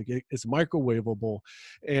plastic. It's microwavable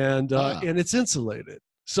and it's insulated.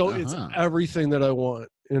 So it's everything that I want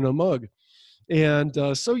in a mug.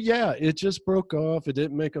 And so, yeah, it just broke off. It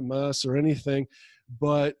didn't make a mess or anything,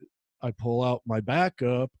 but I pull out my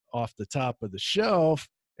backup off the top of the shelf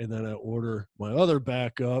and then I order my other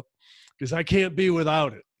backup because I can't be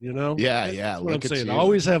without it, you know? Yeah. That's what I'm saying. I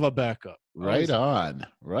always have a backup. Right on.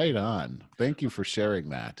 Thank you for sharing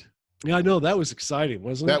that. Yeah, I know. That was exciting,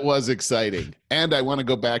 wasn't it? That was exciting. And I want to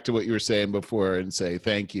go back to what you were saying before and say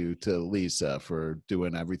thank you to Lisa for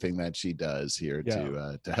doing everything that she does here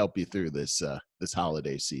to help you through this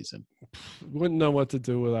holiday season. Wouldn't know what to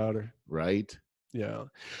do without her. Right? Yeah.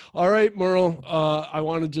 All right, Merle. I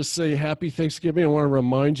want to just say happy Thanksgiving. I want to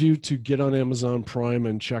remind you to get on Amazon Prime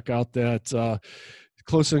and check out that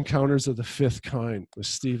Close Encounters of the Fifth Kind with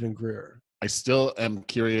Stephen Greer. I still am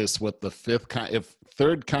curious what the third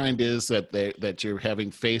kind is that you're having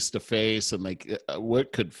face to face, and like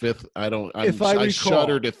what could fifth? I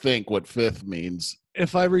shudder to think what fifth means.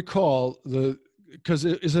 If I recall, because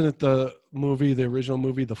isn't it the original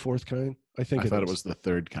movie, The Fourth Kind? I thought it was the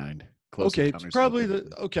third kind. Okay, probably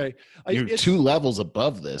You're 2 levels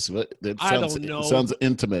above this. I don't know. It sounds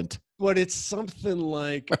intimate. But it's something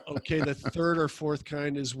like, the third or fourth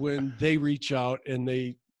kind is when they reach out and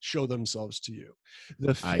they show themselves to you.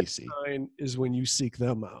 The fifth kind is when you seek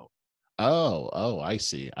them out. Oh, I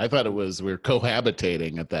see. I thought it was we're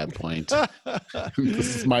cohabitating at that point.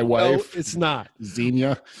 This is my wife. No, it's not.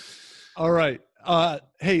 Xenia. All right.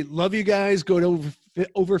 Hey, love you guys. Go to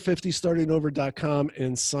over50startingover.com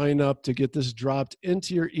and sign up to get this dropped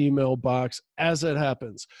into your email box as it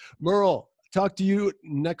happens. Merle, talk to you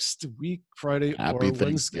next week, Friday or Wednesday.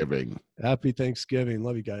 Thanksgiving. Happy Thanksgiving.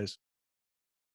 Love you guys.